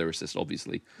talented lyricist,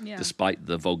 obviously, despite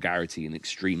the vulgarity and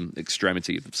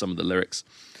extremity of some of the lyrics.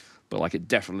 But like, it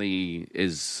definitely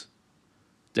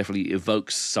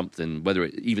evokes something,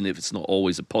 even if it's not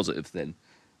always a positive thing,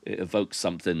 it evokes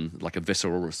something like a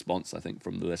visceral response, I think,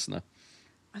 from the listener.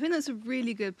 I think that's a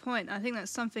really good point. I think that's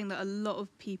something that a lot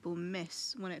of people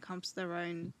miss when it comes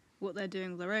to what they're doing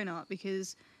with their own art,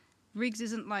 because Riggs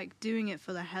isn't like doing it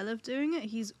for the hell of doing it.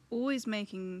 He's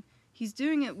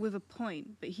doing it with a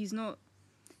point, but he's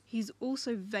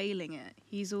also veiling it.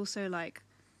 He's also like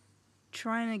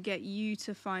trying to get you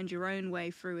to find your own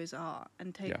way through his art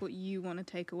and take what you want to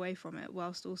take away from it,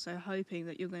 whilst also hoping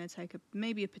that you're going to take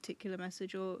maybe a particular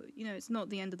message, or, you know, it's not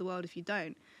the end of the world if you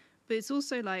don't. But it's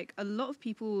also like a lot of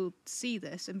people see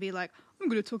this and be like, I'm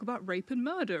going to talk about rape and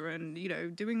murder and, you know,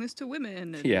 doing this to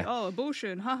women and,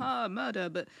 abortion, haha, murder.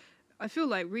 But I feel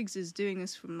like Riggs is doing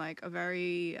this from like a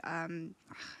very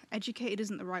educated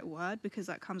isn't the right word, because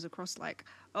that comes across like,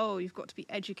 oh, you've got to be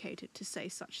educated to say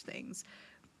such things.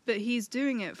 But he's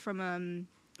doing it from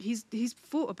he's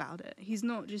thought about it. He's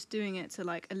not just doing it to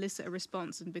like elicit a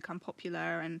response and become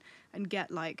popular and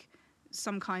get like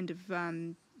some kind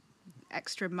of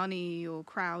extra money or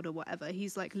crowd or whatever.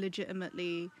 He's like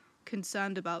legitimately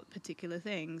concerned about particular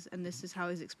things, and this is how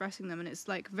he's expressing them. And it's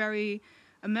like very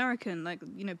American, like,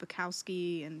 you know,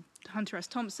 Bukowski and Hunter S.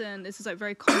 Thompson. This is like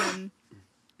very common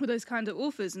with those kind of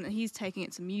authors, and he's taking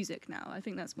it to music now. I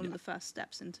think that's one of the first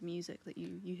steps into music that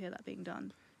you hear that being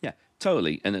done. Yeah,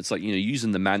 totally. And it's like, you know,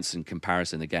 using the Manson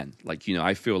comparison again. Like, you know,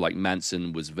 I feel like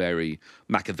Manson was very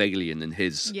Machiavellian in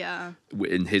his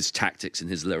tactics, in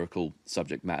his lyrical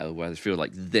subject matter, where I feel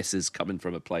like this is coming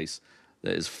from a place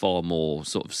that is far more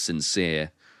sort of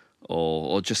sincere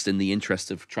or just in the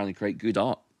interest of trying to create good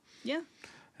art. Yeah.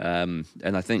 And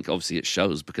I think obviously it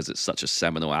shows because it's such a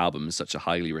seminal album, such a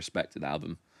highly respected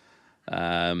album.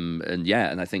 And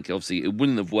I think obviously it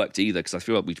wouldn't have worked either, because I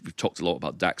feel like we've talked a lot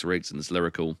about Dax Riggs and his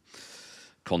lyrical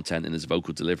content and his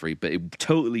vocal delivery, but it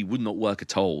totally would not work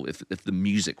at all if the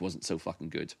music wasn't so fucking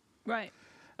good. Right.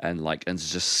 And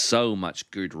there's just so much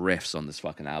good riffs on this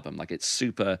fucking album. Like, it's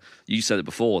super, you said it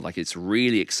before, like, it's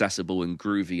really accessible and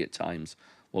groovy at times,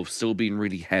 while still being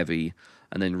really heavy,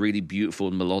 and then really beautiful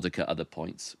and melodic at other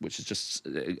points, which is just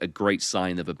a great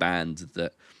sign of a band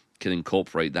that can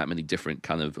incorporate that many different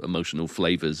kind of emotional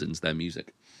flavors into their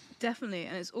music. Definitely,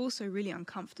 and it's also really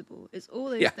uncomfortable. It's all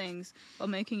those things are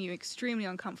making you extremely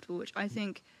uncomfortable, which I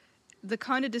think the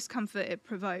kind of discomfort it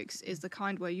provokes is the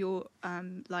kind where you're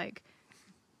like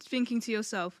thinking to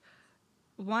yourself,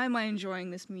 why am I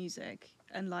enjoying this music?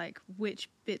 And like, which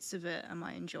bits of it am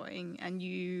I enjoying? And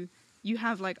you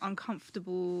have like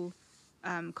uncomfortable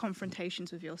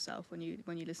confrontations with yourself when you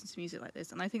listen to music like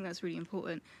this, and I think that's really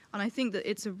important. And I think that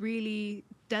it's a really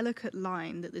delicate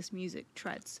line that this music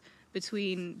treads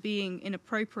between being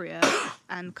inappropriate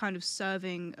and kind of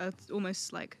serving a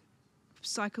almost like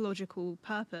psychological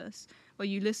purpose, where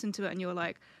you listen to it and you're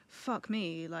like, fuck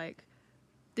me, like,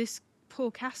 this poor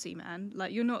Cassie, man.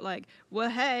 Like, you're not like, well,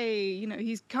 hey, you know,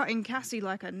 he's cutting Cassie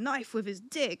like a knife with his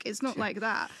dick. It's not like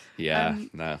that.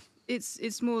 No.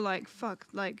 It's more like, fuck,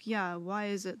 like, yeah, why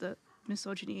is it that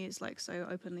misogyny is like so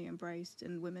openly embraced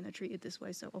and women are treated this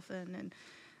way so often, and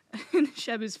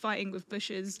Sheb is fighting with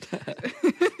bushes.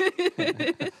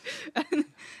 And,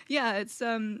 yeah, it's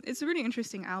a really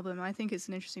interesting album. I think it's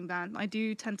an interesting band. I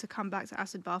do tend to come back to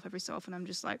Acid Bath every so often. I'm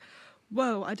just like,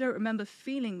 whoa, I don't remember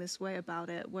feeling this way about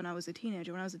it when I was a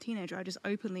teenager. When I was a teenager, I just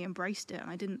openly embraced it, and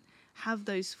I didn't have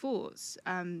those thoughts.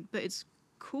 But it's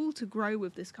cool to grow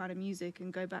with this kind of music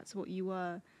and go back to what you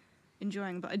were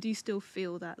enjoying. But I do still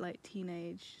feel that like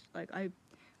teenage, like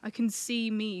I can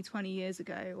see me 20 years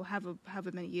ago, or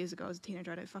however many years ago I was a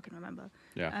teenager. I don't fucking remember.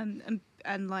 Yeah.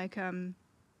 And like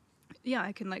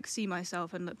I can like see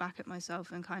myself and look back at myself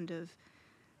and kind of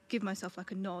give myself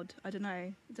like a nod. I don't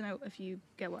know if you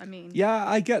get what I mean. Yeah,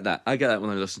 I get that. I get that when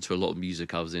I listen to a lot of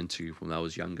music I was into when I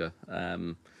was younger.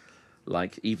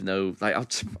 Like, even though, like,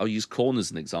 I'll use Korn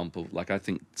as an example. Like, I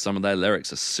think some of their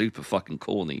lyrics are super fucking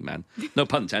corny, man. No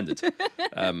pun intended.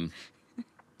 And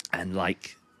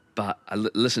like, but I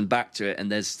listen back to it,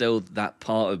 and there's still that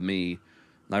part of me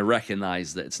and I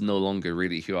recognize that it's no longer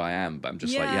really who I am. But I'm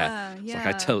just like, Yeah, it's like I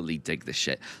yeah. totally dig this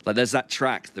shit. Like there's that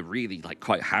track, the really like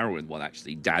quite harrowing one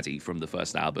actually, Daddy from the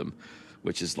first album,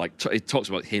 which is like it talks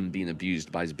about him being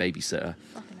abused by his babysitter.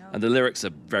 Fucking hell. And the lyrics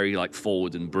are very like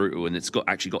forward and brutal, and it's got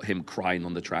him crying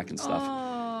on the track and stuff.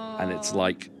 Oh. And it's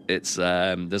like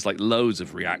there's like loads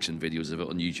of reaction videos of it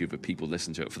on YouTube of people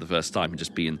listening to it for the first time and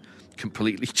just being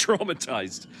completely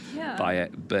traumatized Yeah. by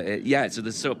it. But so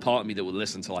there's still a part of me that will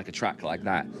listen to like a track like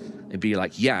that and be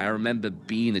like, yeah, I remember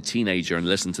being a teenager and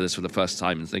listening to this for the first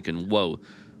time and thinking, whoa,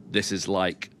 this is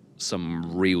like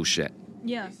some real shit.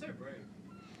 Yeah. He's so brave.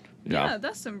 Yeah,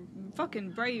 that's some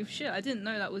fucking brave shit. I didn't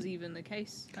know that was even the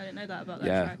case. I didn't know that about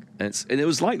that track. And it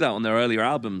was like that on their earlier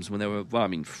albums when they were, well, I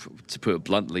mean, to put it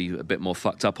bluntly, a bit more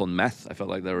fucked up on meth. I felt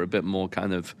like they were a bit more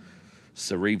kind of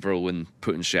cerebral and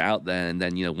putting shit out there. And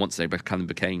then, once they kind of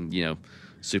became,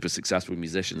 super successful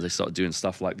musicians, they started doing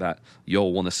stuff like that.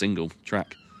 Y'all Want a Single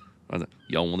track.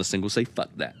 Y'all Want a Single, say fuck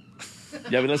that.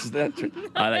 You ever listen to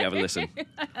that? I don't ever listen.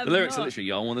 The lyrics are literally,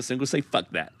 y'all want a single, say fuck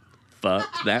that.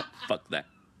 Fuck that, fuck that.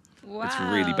 Wow. It's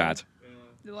really bad.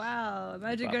 Wow.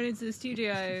 Imagine Wow. going into the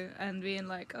studio and being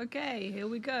like, okay, here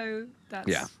we go.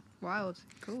 That's wild.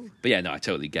 Cool. But yeah, no, I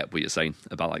totally get what you're saying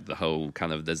about like the whole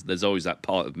kind of there's always that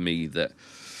part of me that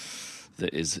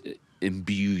is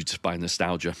imbued by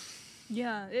nostalgia.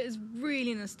 Yeah, it is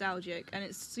really nostalgic and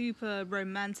it's super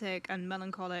romantic and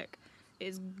melancholic.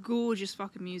 It's gorgeous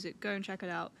fucking music. Go and check it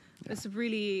out. Yeah. It's a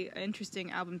really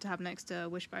interesting album to have next to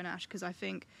Wishbone Ash because I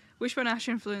think Wishbone Ash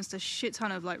influenced a shit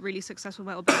ton of like really successful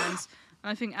metal bands,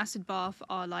 and I think Acid Bath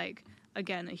are like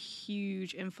again a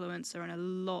huge influencer and a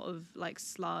lot of like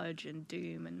sludge and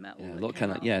doom and metal. Yeah, a that lot came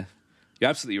kind of out. You're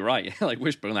absolutely right. Like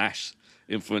Wishbone Ash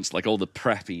influenced like all the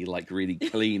preppy, like really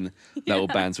clean metal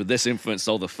bands, but this influenced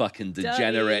all the fucking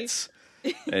degenerates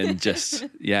and just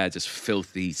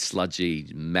filthy,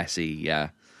 sludgy, messy. Yeah,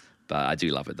 but I do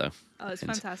love it though. Oh, it's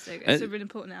And- fantastic. and- It's a really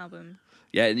important album.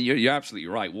 Yeah, and you're absolutely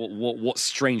right. What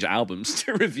strange albums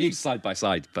to review side by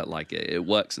side, but like it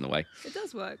works in a way. It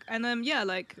does work. And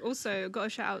like also got a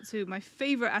shout out to my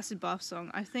favorite Acid Bath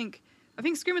song. I think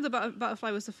Scream of the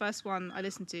Butterfly was the first one I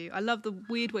listened to. I love the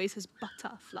weird way it says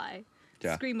butterfly.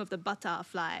 Yeah. Scream of the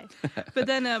Butterfly. But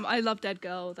then I love Dead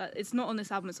Girl. That it's not on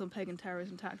this album, it's on Pagan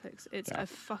Terrorism Tactics. It's a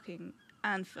fucking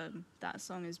anthem. That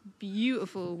song is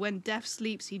beautiful. When death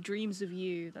sleeps, he dreams of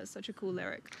you. That's such a cool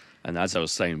lyric. And as I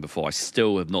was saying before, I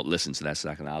still have not listened to their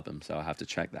second album, so I have to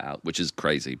check that out, which is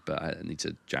crazy, but I need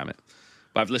to jam it.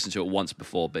 But I've listened to it once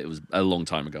before, but it was a long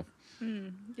time ago.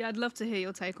 Yeah, I'd love to hear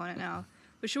your take on it now.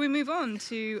 But shall we move on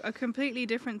to a completely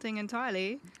different thing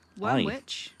entirely? Worm Aye.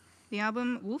 Witch, the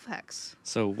album Wolf Hex.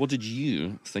 So what did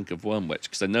you think of Worm Witch?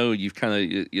 Because I know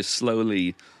you're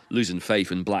slowly losing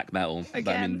faith in black metal. But I mean,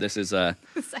 Again. this is a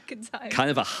The second time.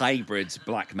 kind of a hybrid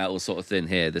black metal sort of thing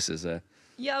here. This is a...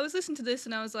 Yeah, I was listening to this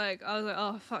and I was like,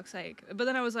 oh, fuck's sake. But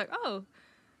then I was like, oh,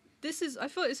 I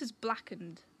thought this is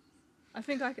blackened. I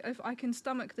think if I can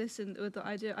stomach this with the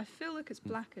idea. I feel like it's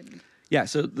blackened. Yeah,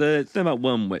 so the thing about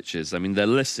Worm Witches, I mean, they're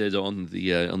listed on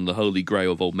the Holy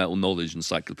Grail of Old Metal Knowledge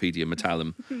Encyclopedia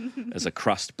Metallum as a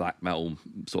crust black metal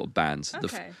sort of band. The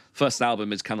Okay. first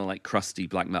album is kind of like crusty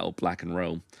black metal, black and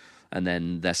roll, and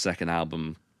then their second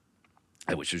album,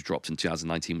 which was dropped in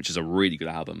 2019, which is a really good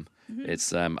album.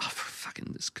 It's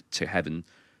it's To Heaven,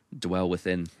 Dwell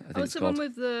Within. I think It's it's the one called.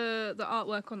 with the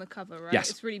artwork on the cover, right? Yes.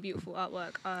 It's really beautiful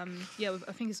artwork. I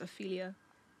think it's Ophelia.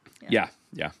 Yeah.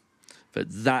 But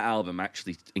that album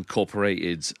actually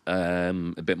incorporated a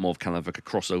bit more of kind of like a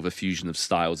crossover fusion of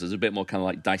styles. There's a bit more kind of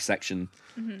like Dissection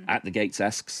at the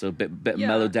Gates-esque, so a bit Yeah.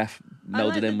 mellow death I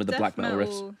melded like in with the death black metal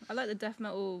riffs. I like the death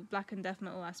metal, black and death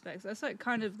metal aspects. That's like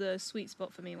kind of the sweet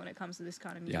spot for me when it comes to this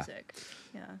kind of Yeah. music.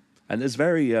 Yeah. And there's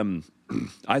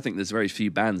I think there's very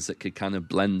few bands that could kind of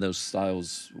blend those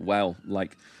styles well.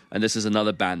 Like, and this is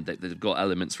another band that they've got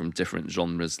elements from different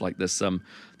genres. Like there's some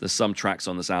tracks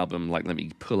on this album. Like, let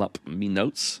me pull up me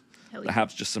notes. Hell That yeah.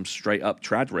 have just some straight up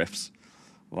trad riffs,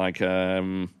 like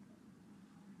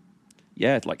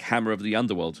like Hammer of the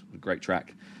Underworld, a great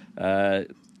track.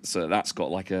 So that's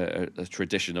got like a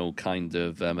traditional kind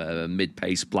of a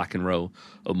mid-pace black and roll,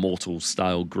 Immortal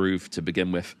style groove to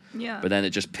begin with. Yeah. But then it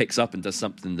just picks up and does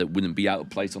something that wouldn't be out of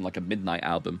place on like a Midnight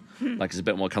album. Like it's a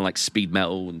bit more kind of like speed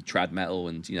metal and trad metal,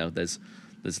 and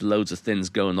there's loads of things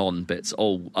going on, but it's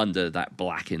all under that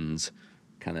blackened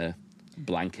kind of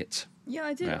blanket. Yeah,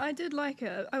 I did. Yeah. I did like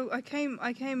it. I came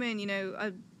in.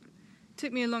 It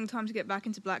took me a long time to get back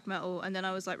into black metal, and then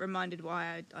I was like reminded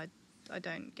why I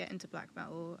don't get into black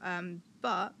metal.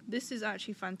 But this is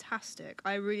actually fantastic.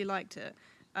 I really liked it.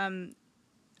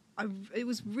 It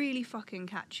was really fucking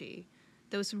catchy.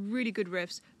 There were some really good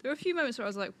riffs. There were a few moments where I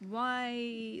was like,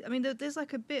 why? I mean, there's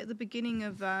like a bit at the beginning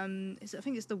of, I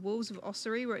think it's The Wolves of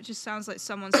Ossory, where it just sounds like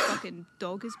someone's fucking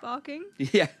dog is barking.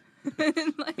 Yeah.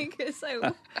 Like, it's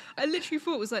like, I literally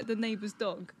thought it was like the neighbour's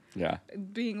dog Yeah.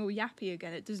 being all yappy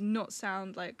again. It does not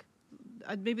sound like,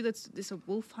 maybe it's a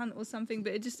wolf hunt or something,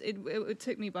 but it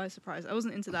took me by surprise. I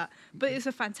wasn't into that. But it's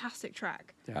a fantastic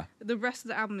track. Yeah. The rest of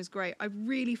the album is great. I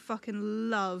really fucking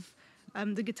love...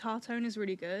 the guitar tone is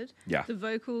really good. Yeah. The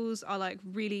vocals are like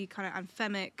really kind of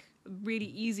anthemic, really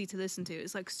easy to listen to.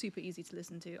 It's like super easy to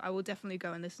listen to. I will definitely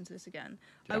go and listen to this again.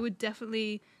 Yeah. I would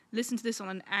definitely listen to this on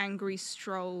an angry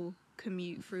stroll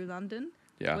commute through London.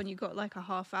 Yeah. When you got like a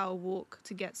half-hour walk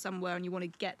to get somewhere and you want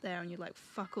to get there and you're like,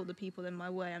 fuck all the people in my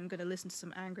way. I'm going to listen to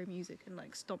some angry music and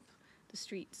like stomp the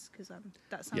streets because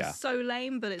that sounds so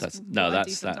lame, but it's I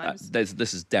do sometimes.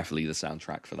 This is definitely the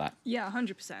soundtrack for that. Yeah,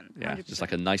 100%. Yeah, 100%. just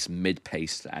like a nice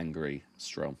mid-paced, angry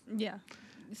stroll. Yeah.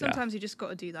 Sometimes you just got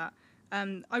to do that.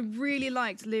 I really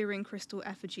liked Leering Crystal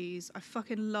Effigies. I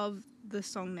fucking love the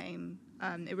song name.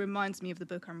 It reminds me of the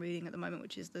book I'm reading at the moment,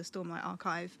 which is The Stormlight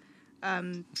Archive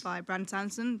by Brandon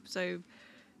Sanderson. So,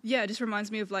 yeah, it just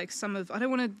reminds me of like some of... I don't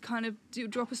want to kind of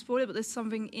drop a spoiler, but there's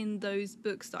something in those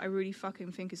books that I really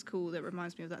fucking think is cool that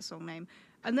reminds me of that song name.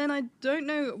 And then I don't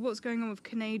know what's going on with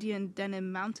Canadian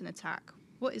Denim Mountain Attack.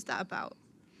 What is that about?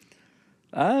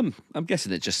 I'm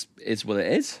guessing it just is what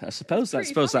it is. I suppose.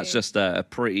 It's That's funny. just a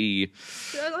pretty.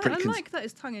 I like that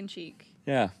it's tongue-in-cheek.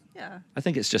 Yeah. Yeah. I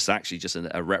think it's just actually just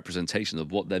a representation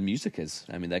of what their music is.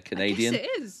 I mean, they're Canadian. I guess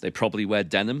it is. They probably wear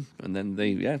denim, and then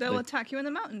They'll attack you in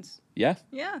the mountains. Yeah.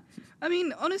 Yeah. I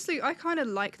mean, honestly, I kind of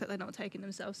like that they're not taking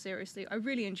themselves seriously. I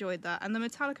really enjoyed that. And the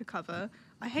Metallica cover,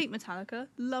 I hate Metallica.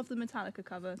 Love the Metallica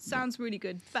cover. Sounds really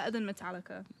good. Better than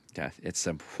Metallica. Yeah, it's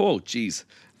oh geez,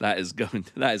 that is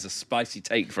a spicy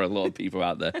take for a lot of people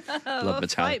out there. Love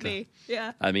Metallica. Fight me.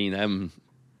 Yeah. I mean,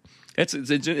 it's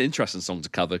an interesting song to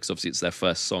cover because obviously it's their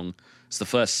first song. It's the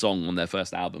first song on their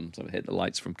first album, so it hit the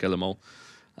lights from Kill 'Em All.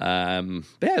 But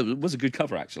yeah, it was a good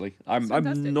cover actually. I'm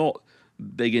not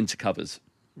big into covers,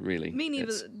 really. Me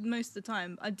neither. Most of the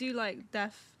time, I do like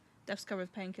Def's cover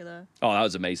of Painkiller. Oh, that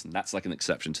was amazing. That's like an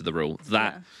exception to the rule.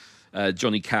 That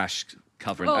Johnny Cash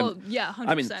covering. Oh yeah, 100%.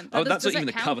 I mean, that's not even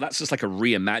a count? cover. That's just like a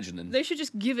reimagining. They should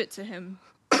just give it to him.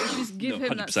 They should just give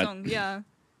him that 100%. song. Yeah.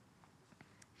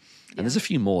 And there's a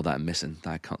few more that I'm missing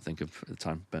that I can't think of at the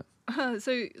time. But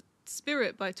So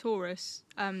Spirit by Taurus,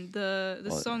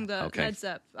 the song that Led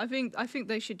Zepp. I think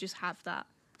they should just have that.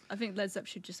 I think Led Zepp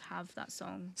should just have that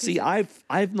song. see,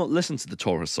 I've not listened to the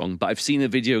Taurus song, but I've seen a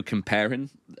video comparing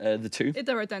the two,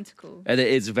 They're identical. and it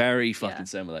is very fucking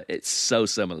similar. It's so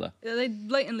similar. They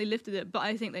blatantly lifted it, but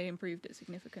I think they improved it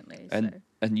significantly. And So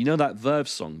and you know that Verve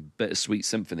song, Bittersweet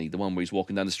Symphony, the one where he's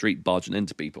walking down the street barging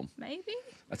into people. maybe.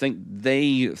 I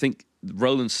think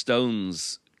Rolling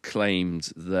Stones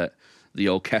claimed that the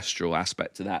orchestral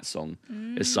aspect to that song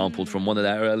is sampled from one of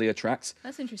their earlier tracks.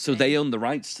 That's interesting. So they own the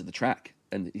rights to the track,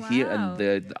 and Wow.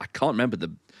 I can't remember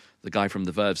the guy from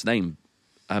the Verve's name,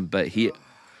 but Richard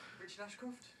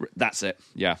Ashcroft? that's it.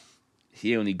 Yeah,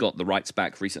 he only got the rights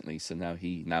back recently, so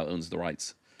he now owns the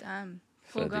rights. Damn.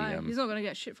 for Poor the, guy. He's not going to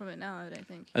get shit from it now, I don't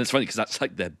think. And it's funny because that's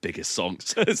like their biggest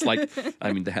songs. It's like,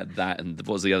 I mean, they had that, and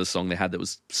what was the other song they had that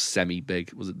was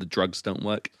semi-big? Was it The Drugs Don't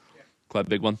Work? Yeah. Quite a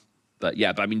big one. But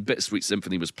yeah, I mean, Bittersweet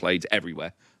Symphony was played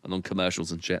everywhere and on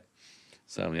commercials and shit.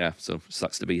 So yeah, so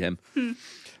sucks to be him.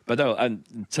 But no, and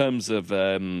in terms of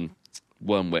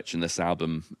Worm Witch and this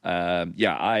album,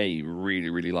 yeah, I really,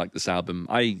 really like this album.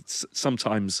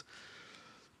 Sometimes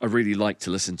I really like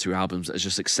to listen to albums that are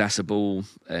just accessible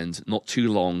and not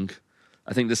too long.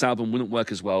 I think this album wouldn't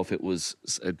work as well if it was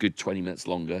a good 20 minutes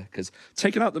longer, because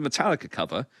taking out the Metallica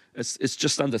cover, it's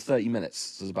just under 30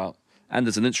 minutes. And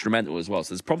there's an instrumental as well,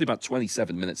 so there's probably about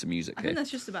 27 minutes of music I here. think that's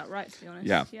just about right, to be honest.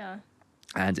 Yeah. Yeah.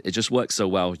 And it just works so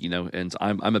well, you know. And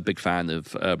I'm a big fan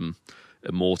of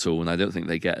Immortal, and I don't think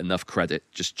they get enough credit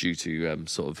just due to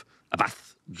sort of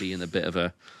Abath being a bit of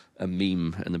a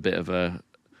meme and a bit of a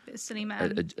Silly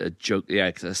man. a joke,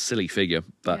 yeah, a silly figure.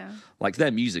 But Yeah. like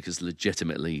their music is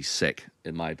legitimately sick,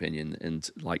 in my opinion, and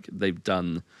like they've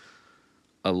done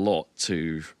a lot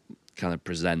to kind of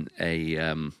present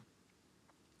a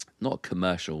not a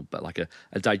commercial, but like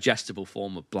a digestible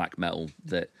form of black metal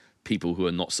that people who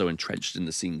are not so entrenched in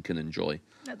the scene can enjoy.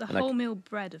 Like the and I- wholemeal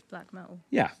bread of black metal.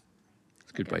 Yeah,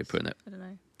 it's a I good way of guess. putting it. I don't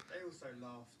know. They also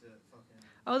laughed at fucking...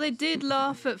 Oh, they did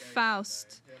laugh at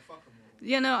Faust. Yeah, fuck 'em all.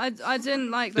 Yeah, no, I didn't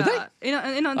like Did that. In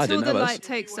Until didn't the know Light this.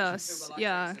 Takes If you watch Us. Until the Light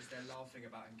Yeah. Takes Us, they're laughing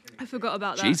about him killing I forgot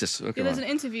about that. Jesus, Yeah, okay. there's an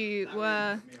interview That really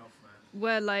where pissed me off, man.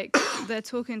 where like they're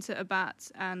talking to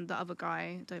Abat and the other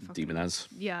guy, don't fucking Demonaz.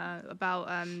 yeah, about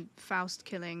Faust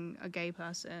killing a gay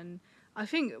person. I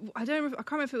can't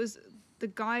remember if it was the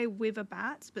guy with a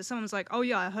bat, but someone was like, "Oh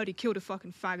yeah, I heard he killed a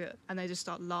fucking faggot," and they just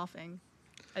start laughing.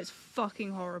 It's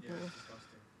fucking horrible. Yeah, it's disgusting.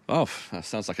 Oh, that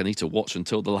sounds like I need to watch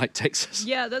Until the Light Takes Us.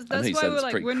 Yeah, that's I know you why said we're it's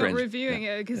like pretty we're cringe. not reviewing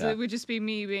it because Yeah. it would just be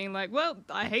me being like, "Well,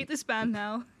 I hate this band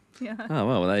now." Yeah. Oh,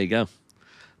 well, there you go.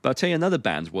 But I'll tell you another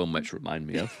band Wormwitch remind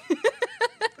me of,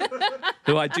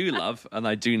 who I do love, and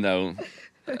I do know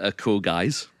are cool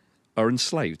guys, are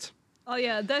Enslaved. Oh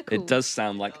yeah, they're cool. It does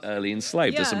sound like early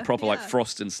Enslaved. There's some Yeah, proper like yeah.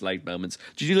 Frost Enslaved moments.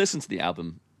 Did you listen to the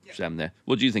album, Shem, there?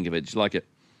 What do you think of it? Did you like it?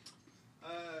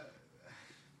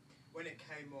 When it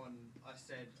came on, I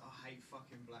said, I hate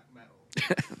fucking black metal.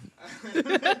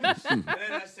 And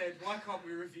then I said, why can't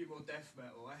we review more death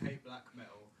metal? I hate black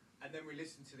metal. And then we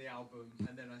listened to the album,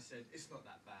 and then I said, it's not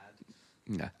that bad.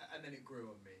 Yeah. And then it grew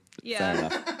on me. Fair Yeah,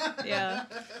 enough. yeah.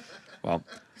 Well,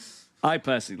 I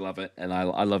personally love it, and I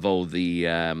love all the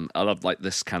I love like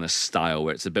this kind of style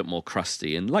where it's a bit more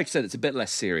crusty, and like I said, it's a bit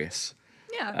less serious.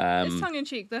 Yeah, it's tongue in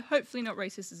cheek. They're hopefully not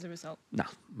racist as a result. No,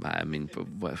 I mean, but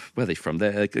where are they from?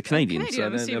 They're Canadian, Canadian, so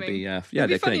I'm they'll assuming. be yeah, It'd be they're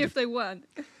funny Canadian. if they weren't.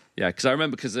 Yeah, because I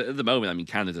remember at the moment, I mean,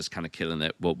 Canada's kind of killing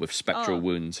it, what with Spectral Oh,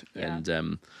 Wound yeah. and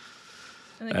And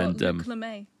they got And, Luc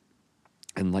Lemay.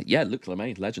 like Luc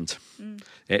Lemay, legend. Mm.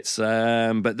 It's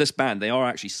but this band, they are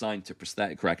actually signed to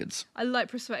Prosthetic Records. I like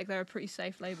Prosthetic. They're a pretty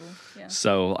safe label. Yeah.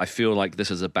 So I feel like this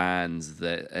is a band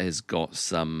that has got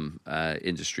some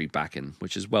industry backing,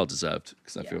 which is well deserved,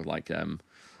 because I Yeah. feel like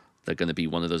they're going to be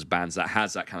one of those bands that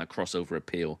has that kind of crossover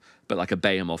appeal, but like a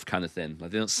Behemoth kind of thing.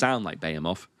 Like they don't sound like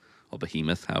Behemoth or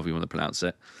Behemoth, however you want to pronounce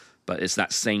it, but it's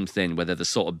that same thing where they're the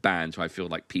sort of band who I feel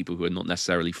like people who are not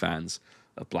necessarily fans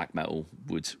of black metal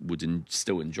would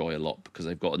still enjoy a lot, because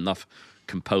they've got enough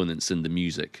components in the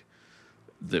music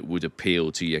that would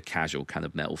appeal to your casual kind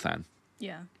of metal fan.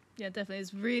 Yeah. Yeah, definitely.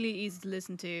 It's really easy to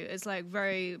listen to. It's like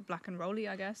very black and rolly,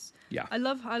 I guess. Yeah. I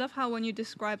love how when you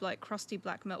describe like crusty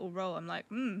black metal roll, I'm like,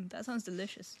 that sounds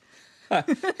delicious. Like,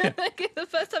 the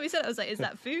first time you said it, I was like, is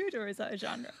that food or is that a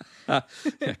genre? Yeah,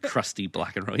 crusty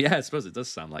black and roll. Yeah, I suppose it does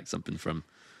sound like something from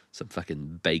some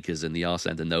fucking bakers in the arse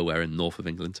end of nowhere in north of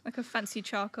England. Like a fancy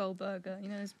charcoal burger, you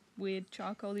know, those weird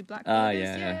charcoaly black Ah, burgers.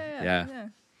 yeah.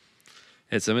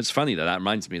 It's funny that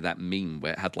reminds me of that meme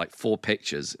where it had like 4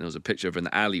 pictures, and it was a picture of an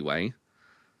alleyway,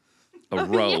 a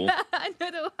roll, Yeah, I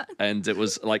know the one. and it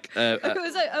was like It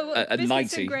was like a biscuits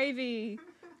 90. and gravy.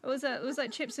 What was that? It was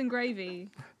like chips and gravy.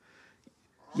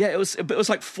 yeah, it was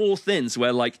like 4 things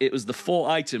where like it was the 4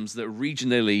 items that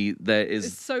regionally there It's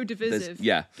is. so divisive.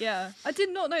 yeah. Yeah. I did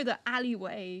not know that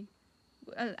alleyway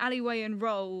and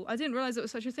roll. I didn't realize it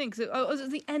was such a thing because it was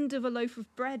at the end of a loaf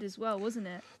of bread as well, wasn't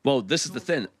it? Well, this is the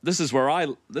thing. This is where I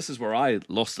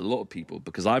lost a lot of people,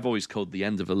 because I've always called the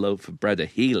end of a loaf of bread a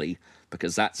Healy,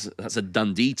 because that's a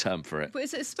Dundee term for it. But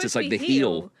it's So supposed it's to like be the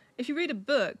heel. If you read a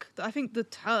book, I think the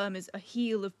term is a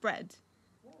heel of bread.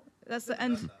 That's the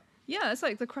end. Yeah, it's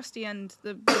like the crusty end,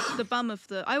 the bum of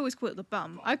the. I always call it the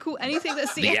bum. I call anything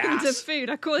that's the, The end of ass. food.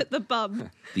 I call it the bum.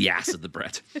 The ass of the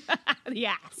bread. The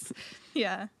ass.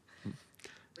 Yeah.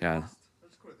 Yeah. Crust. I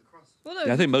just call it the crust. Well, no,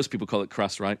 Yeah, I think most people call it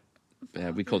crust, right? Yeah,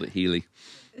 we called it Healy.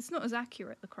 it's not as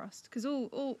accurate, the crust, because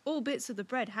all bits of the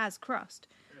bread has crust.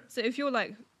 So if you're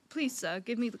like, please sir,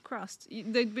 give me the crust,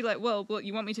 they'd be like, well, what,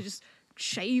 you want me to just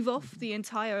shave off the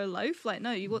entire loaf? Like,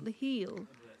 no, you want the heel.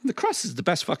 The crust is the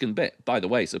best fucking bit, by the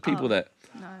way. So people that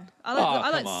No, I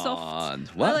like come soft. on.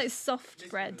 What? I like soft Listen to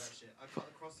bread. that shit. I cut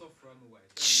the crust off, throw them away.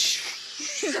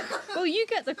 Well, you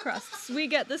get the crusts, we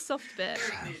get the soft bit.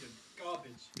 Don't need them.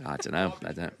 Garbage. I don't know.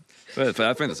 I don't. But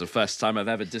I think that's the first time I've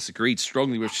ever disagreed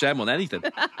strongly with Shem on anything.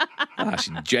 I'm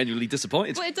actually genuinely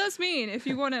disappointed. But it does mean if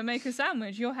you want to make a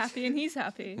sandwich, you're happy and he's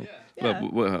happy. Yeah.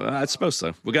 Well, I suppose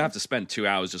so. We're gonna have to spend 2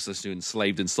 hours just listening to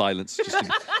Enslaved in silence,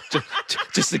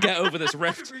 just to get over this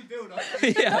rift. Rebuild.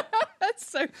 Yeah. That's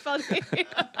so funny.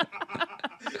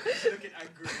 Looking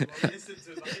angry while I listen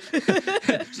to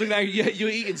like. So now you're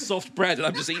eating soft bread, and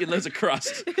I'm just eating loads of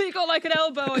crust. You got like an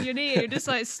elbow on your knee, and you're just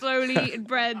like slowly eating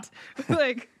bread.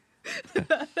 Like,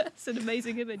 that's an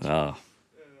amazing image. Oh.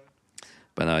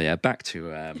 But no, yeah. Back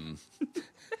to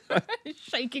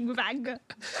Shaking with anger.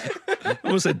 I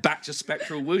almost said back to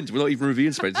Spectral Wounds. We're not even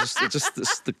reviewing Spectral.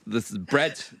 The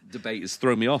bread debate has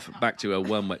thrown me off. Back to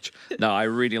Wormwitch. No, I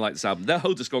really like this album. Their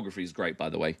whole discography is great, by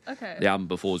the way. Okay. The album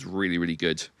before was really, really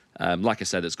good. Like I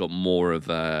said, it's got more of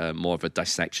a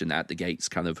dissection at the gates,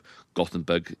 kind of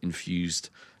Gothenburg infused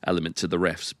element to the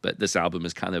riffs. But this album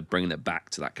is kind of bringing it back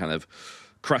to that kind of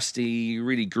crusty,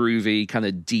 really groovy, kind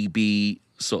of DB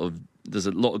sort of. There's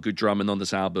a lot of good drumming on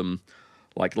this album.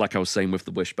 like I was saying with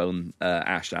the Wishbone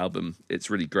Ash album, it's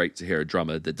really great to hear a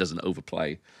drummer that doesn't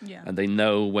overplay. Yeah. And they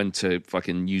know when to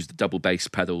fucking use the double bass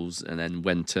pedals and then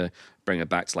when to bring it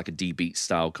back to like a D beat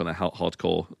style, kind of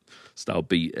hardcore style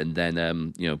beat. And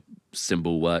then,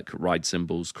 cymbal work, ride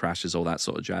cymbals, crashes, all that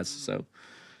sort of jazz. So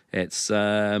it's,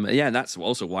 and that's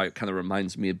also why it kind of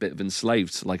reminds me a bit of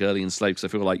Enslaved, like early Enslaved, because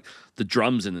I feel like the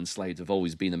drums in Enslaved have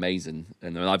always been amazing.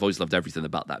 And I've always loved everything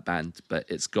about that band, but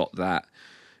it's got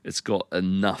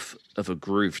enough of a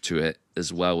groove to it,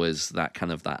 as well as that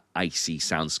kind of that icy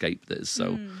soundscape that is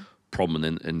so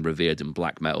prominent and revered in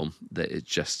black metal, that it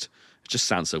just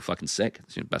sounds so fucking sick.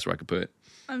 That's the best way I could put it.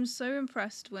 I'm so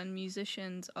impressed when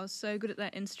musicians are so good at their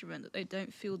instrument that they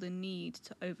don't feel the need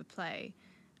to overplay.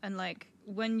 And like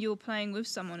when you're playing with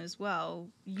someone as well,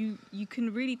 you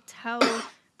can really tell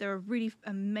they're a really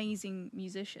amazing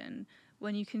musician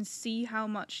when you can see how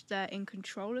much they're in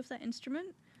control of their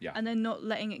instrument. Yeah. And they're not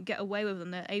letting it get away with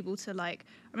them. They're able to, like,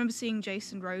 I remember seeing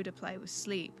Jason Roeder play with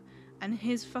Sleep, and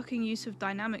his fucking use of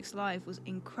dynamics live was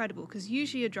incredible, because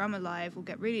usually a drummer live will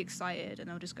get really excited and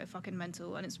they'll just go fucking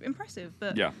mental, and it's impressive.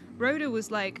 But Roeder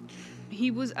was like, he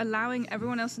was allowing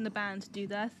everyone else in the band to do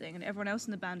their thing, and everyone else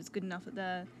in the band is good enough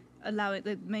that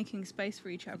they're making space for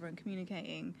each other and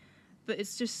communicating. But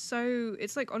it's just so,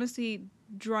 it's like honestly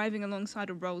driving alongside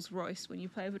a Rolls Royce when you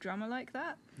play with a drummer like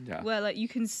that. Yeah. Where like you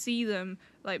can see them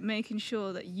like making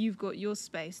sure that you've got your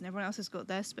space and everyone else has got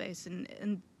their space,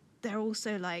 and they're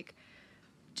also like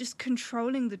just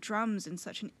controlling the drums in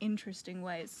such an interesting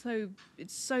way.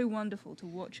 It's so wonderful to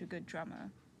watch a good drummer.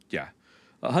 Yeah.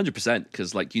 100%,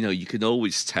 because you can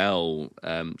always tell,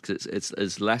 because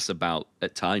it's less about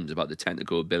at times about the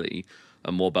technical ability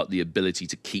and more about the ability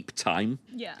to keep time.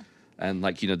 Yeah. And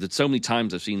there's so many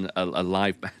times I've seen a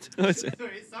live band. Sorry,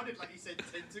 it sounded like you said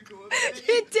tentacle.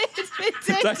 It did.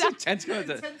 Did I say tentacle? I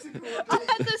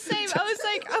had the same.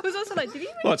 I was also like, did he?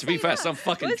 Well, to be fair, some Where's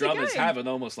fucking he drummers going? have an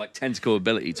almost like tentacle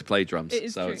ability to play drums. It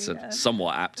is so true, it's yeah.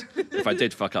 somewhat apt. If I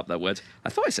did fuck up that word, I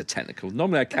thought I said technical.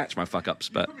 Normally I catch my fuck ups,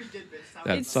 but Probably did, but it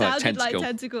Yeah, It it's not like sounded like tentacle.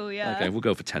 tentacle, yeah. okay, we'll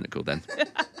go for tentacle then.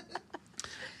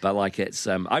 But it's,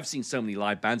 I've seen so many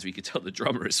live bands where you could tell the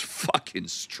drummer is fucking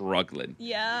struggling.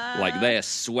 Yeah. Like they are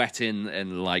sweating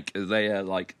and they are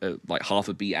like half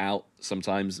a beat out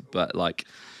sometimes, but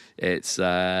it's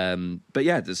but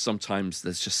yeah, there's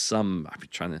just some. I've been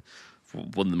trying to.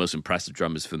 One of the most impressive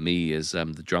drummers for me is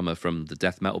the drummer from the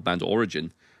death metal band Origin.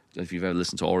 I don't know if you've ever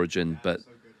listened to Origin, but so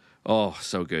good. oh,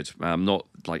 so good. I'm not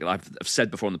I've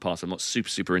said before in the past, I'm not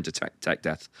super into tech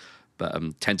death,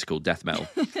 but tentacle death metal.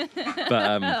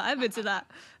 But I'm into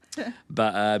that.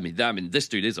 But I mean, this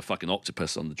dude is a fucking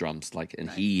octopus on the drums, and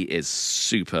he is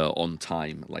super on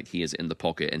time. Like he is in the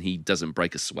pocket, and he doesn't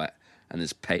break a sweat, and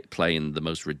is playing the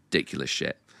most ridiculous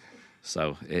shit.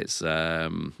 So it's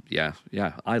yeah.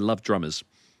 I love drummers.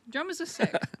 Drummers are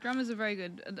sick. Drummers are very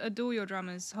good. Adore your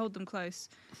drummers. Hold them close.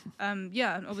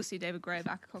 Yeah, and obviously David Gray,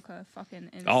 Cocker, fucking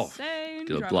insane.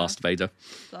 Good drummer. Blast Vader.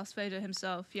 Blast Vader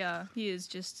himself. Yeah, he is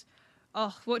just.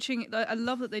 Oh, watching. I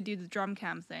love that they do the drum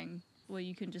cam thing where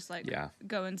you can just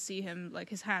go and see him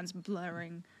his hands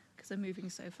blurring because they're moving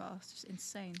so fast. Just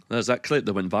insane. There's that clip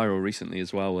that went viral recently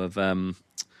as well of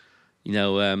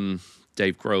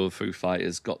Dave Grohl of Foo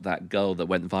Fighters got that girl that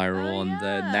went viral on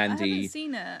the Nandi. I haven't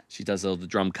seen it. She does all the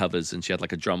drum covers, and she had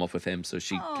a drum off with him, so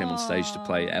she came on stage to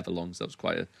play Everlong. So that was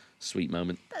quite a sweet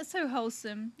moment. That's so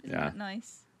wholesome. Isn't that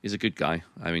nice? He's a good guy.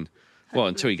 I mean, well,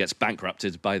 until he gets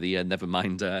bankrupted by the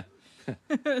Nevermind, the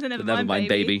Nevermind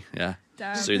baby. Yeah,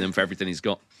 Damn. suing him for everything he's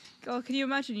got. God, can you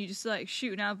imagine you just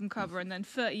shoot an album cover and then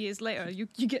 30 years later you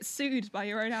get sued by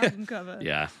your own album cover?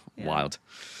 Yeah, wild.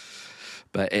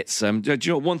 But it's do you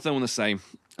know one thing I want to say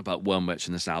about Wormwitch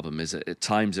in this album is that at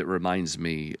times it reminds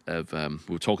me of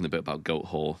we were talking a bit about Goat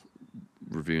Whore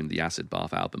reviewing the Acid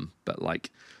Bath album, but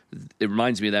it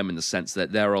reminds me of them in the sense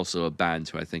that they're also a band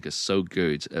who I think are so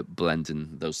good at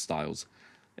blending those styles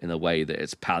in a way that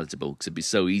it's palatable, because it'd be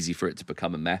so easy for it to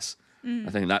become a mess. I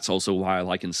think that's also why I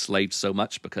like Enslaved so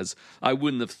much, because I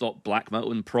wouldn't have thought black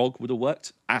metal and prog would have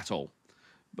worked at all,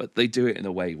 but they do it in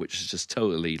a way which is just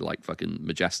totally fucking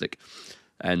majestic.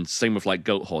 And same with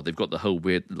Goat Whore, they've got the whole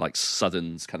weird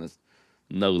southern kind of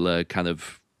Nola kind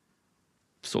of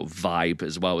sort of vibe,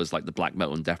 as well as the black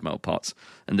metal and death metal parts.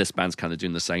 And this band's kind of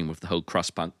doing the same with the whole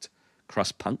crust punk.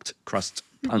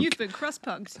 You've been crust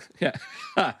punked. Yeah.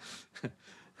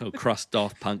 Whole crust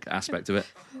Daft Punk aspect of it.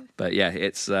 But yeah,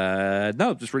 it's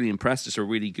just really impressed. It's a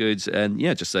really good and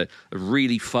just a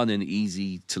really fun and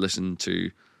easy to listen to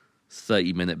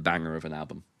 30-minute banger of an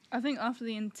album. I think after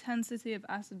the intensity of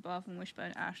Acid Bath and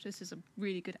Wishbone Ash, this is a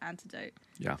really good antidote.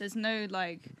 Yeah. There's no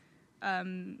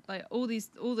Like all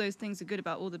those things are good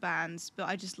about all the bands, but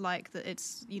I just like that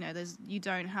it's, you know, you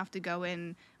don't have to go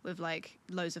in with like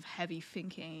loads of heavy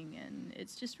thinking, and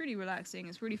it's just really relaxing.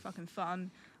 It's really fucking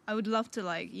fun. I would love to,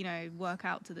 like, you know, work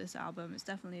out to this album. It's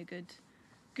definitely a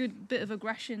good bit of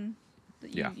aggression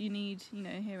that you need, you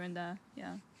know, here and there.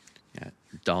 Yeah.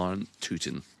 Darn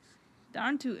tootin'.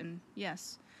 Darn tootin',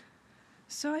 yes.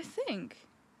 So I think,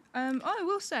 I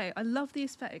will say, I love the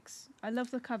aesthetics. I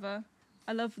love the cover.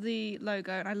 I love the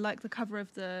logo, and I like the cover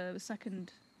of the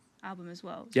second album as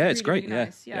well. Yeah, it's great. Really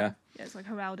nice. Yeah. Yeah, it's like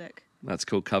heraldic. That's a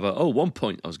cool cover. Oh, one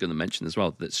point I was going to mention as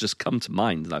well that's just come to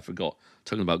mind and I forgot.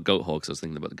 Talking about Goatwhore, because I was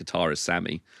thinking about the guitarist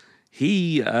Sammy.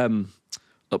 He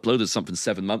uploaded something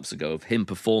 7 months ago of him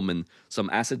performing some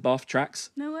Acid Bath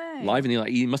tracks No way. live, and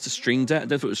he must have streamed it. I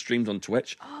don't know if it was streamed on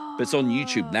Twitch, but it's on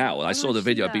YouTube now. And I saw the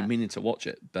video. I've been meaning to watch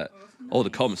it, but all the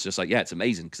comments are just like, yeah, it's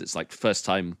amazing because it's like first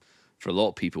time for a lot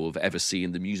of people who've ever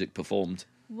seen the music performed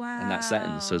in that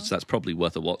setting. So that's probably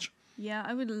worth a watch. Yeah,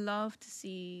 I would love to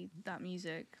see that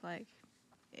music, like,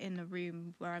 in a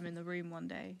room where I'm in the room one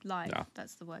day. Live,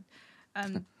 that's the word.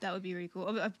 That would be really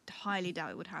cool. I highly doubt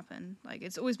it would happen. Like,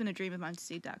 it's always been a dream of mine to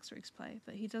see Dax Riggs play,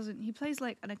 but he doesn't. He plays,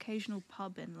 like, an occasional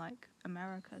pub in, like,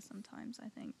 America sometimes, I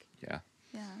think. Yeah.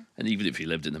 Yeah. And even if you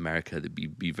lived in America,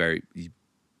 you'd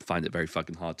find it very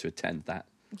fucking hard to attend that.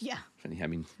 Yeah. I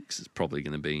mean, 'cause it's probably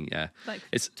going to be, like,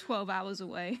 it's 12 hours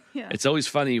away. Yeah. It's always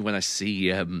funny when I see,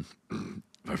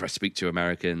 if I speak to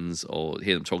Americans or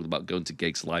hear them talking about going to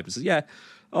gigs live and say,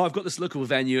 I've got this local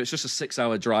venue. It's just a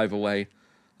 6-hour drive away.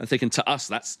 I'm thinking, to us,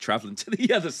 that's traveling to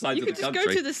the other side of the country. You could just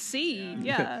go to the sea.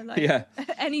 Yeah. Like,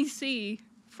 any sea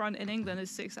front in England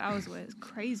is 6 hours away. It's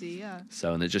crazy, yeah.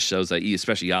 So, and it just shows that,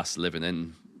 especially us living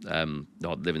in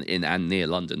and near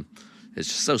London, it's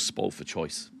just so spoiled for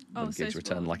choice when gigs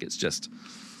return. Like, it's just...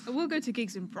 We'll go to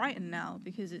gigs in Brighton now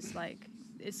because it's like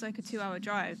a 2-hour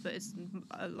drive, but it's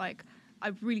like,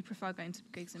 I really prefer going to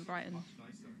gigs in Brighton.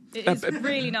 It is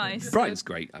really nice. Brighton's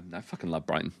great. I fucking love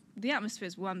Brighton. The atmosphere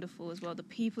is wonderful as well. The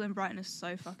people in Brighton are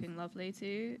so fucking lovely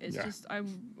too. It's just,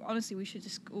 honestly, we should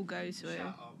just all go to it.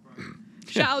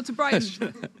 Shout out to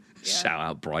Brighton. Shout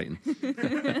out Brighton.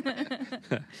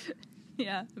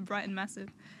 Yeah, Brighton massive.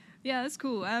 Yeah, that's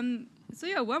cool. So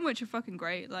yeah, Wormwitch are fucking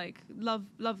great. Like, love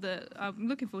that. I'm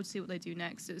looking forward to see what they do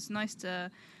next. It's nice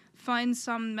to find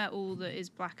some metal that is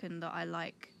blackened that I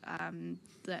like,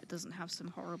 that doesn't have some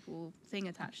horrible thing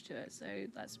attached to it. So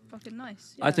that's fucking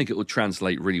nice. Yeah. I think it will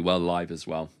translate really well live as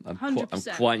well. I'm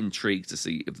quite intrigued to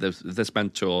see if this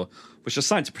band tour, which is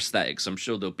signed to Prosthetics, I'm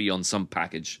sure they'll be on some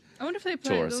package. I wonder if they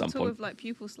play a tour with like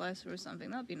Pupil Slicer or something.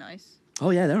 That'd be nice.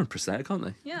 Oh yeah, they're on Prosthetic, aren't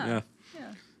they? Yeah.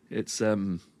 It's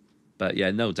but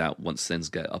yeah, no doubt once things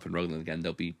get up and rolling again,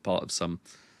 they'll be part of some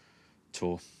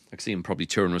tour. I can see him probably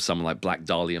touring with someone like Black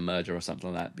Dahlia Murder or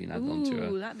something like that, being added on to it.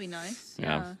 Ooh, that'd be nice.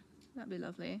 Yeah, that'd be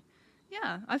lovely.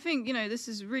 Yeah, I think, this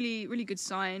is really, really good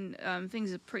sign.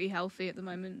 Things are pretty healthy at the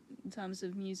moment in terms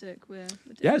of music. We're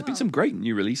doing there's been some great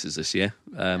new releases this year.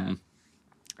 I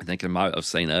think I was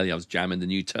saying earlier, I was jamming the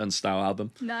new Turnstile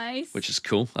album. Nice. Which is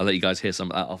cool. I'll let you guys hear some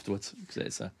of that afterwards,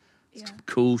 because it's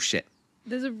cool shit.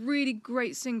 There's a really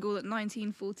great single that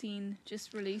 1914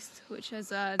 just released, which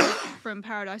has from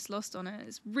Paradise Lost on it.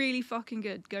 It's really fucking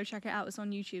good. Go check it out. It's on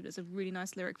YouTube. There's a really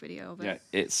nice lyric video of it. Yeah,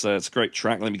 it's a great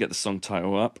track. Let me get the song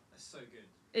title up. It's so good.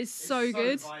 It's so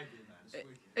good. Vibey, man.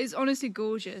 It's honestly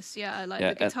gorgeous. Yeah,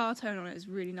 the guitar tone on it is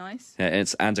really nice. Yeah,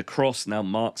 And a Cross Now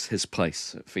Marks His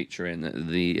Place, featuring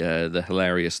the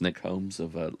hilarious Nick Holmes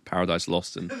of Paradise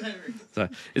Lost. And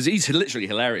he's literally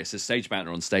hilarious. His stage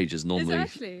banter on stage is normally... Is it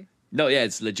actually? No, yeah,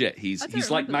 it's legit. He's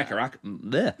like Macarakafat.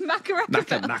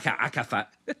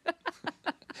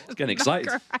 It's getting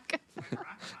excited.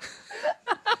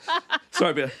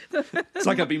 Sorry, but it's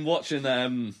like I've been watching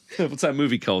what's that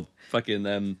movie called? Fucking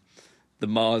the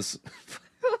Mars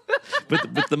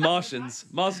with the Martians.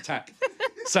 Mars Attack.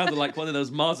 Sounded like one of those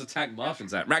Mars Attack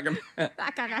Martians. But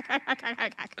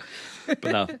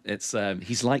no, it's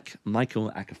he's like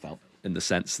Michael Ackerfeld in the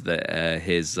sense that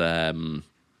his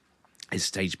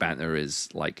stage banter is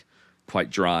like quite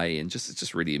dry and it's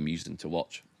just really amusing to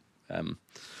watch.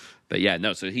 But yeah,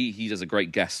 no, so he does a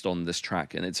great guest on this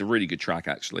track, and it's a really good track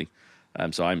actually.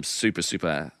 So I'm super,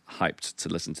 super hyped to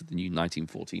listen to the new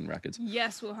 1914 record.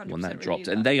 Yes, 100%. When that dropped.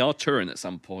 And they are touring at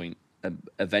some point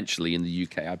eventually in the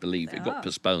UK, I believe. It got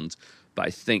postponed, but I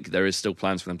think there is still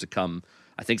plans for them to come.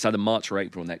 I think it's either March or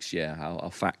April next year. I'll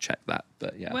fact check that,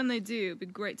 but yeah. When they do, it'd be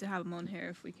great to have them on here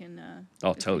if we can.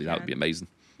 Totally, that would be amazing.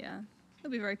 Yeah.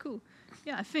 That'd be very cool.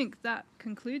 Yeah, I think that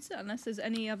concludes it, unless there's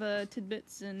any other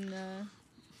tidbits and...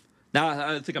 No,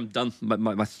 I think I'm done.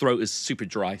 My throat is super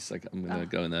dry, so I'm going to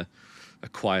go in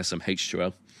acquire some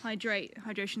H2O. Hydrate.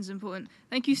 Hydration's important.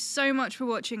 Thank you so much for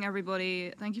watching,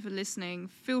 everybody. Thank you for listening.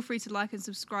 Feel free to like and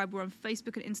subscribe. We're on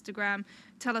Facebook and Instagram.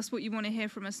 Tell us what you want to hear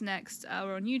from us next.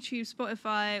 We're on YouTube,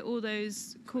 Spotify, all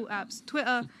those cool apps.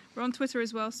 Twitter. We're on Twitter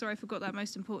as well. Sorry, I forgot that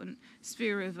most important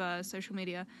sphere of social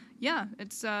media. Yeah,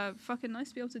 it's fucking nice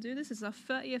to be able to do this. It's our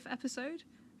 30th episode.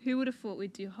 Who would have thought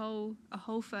we'd do a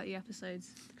whole 30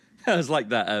 episodes? It was like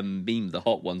that meme, the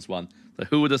Hot Ones one. So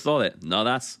who would have thought it? Not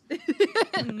us.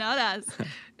 Not us.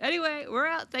 Anyway, we're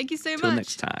out. Thank you so much. Till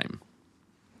next time.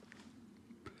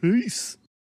 Peace.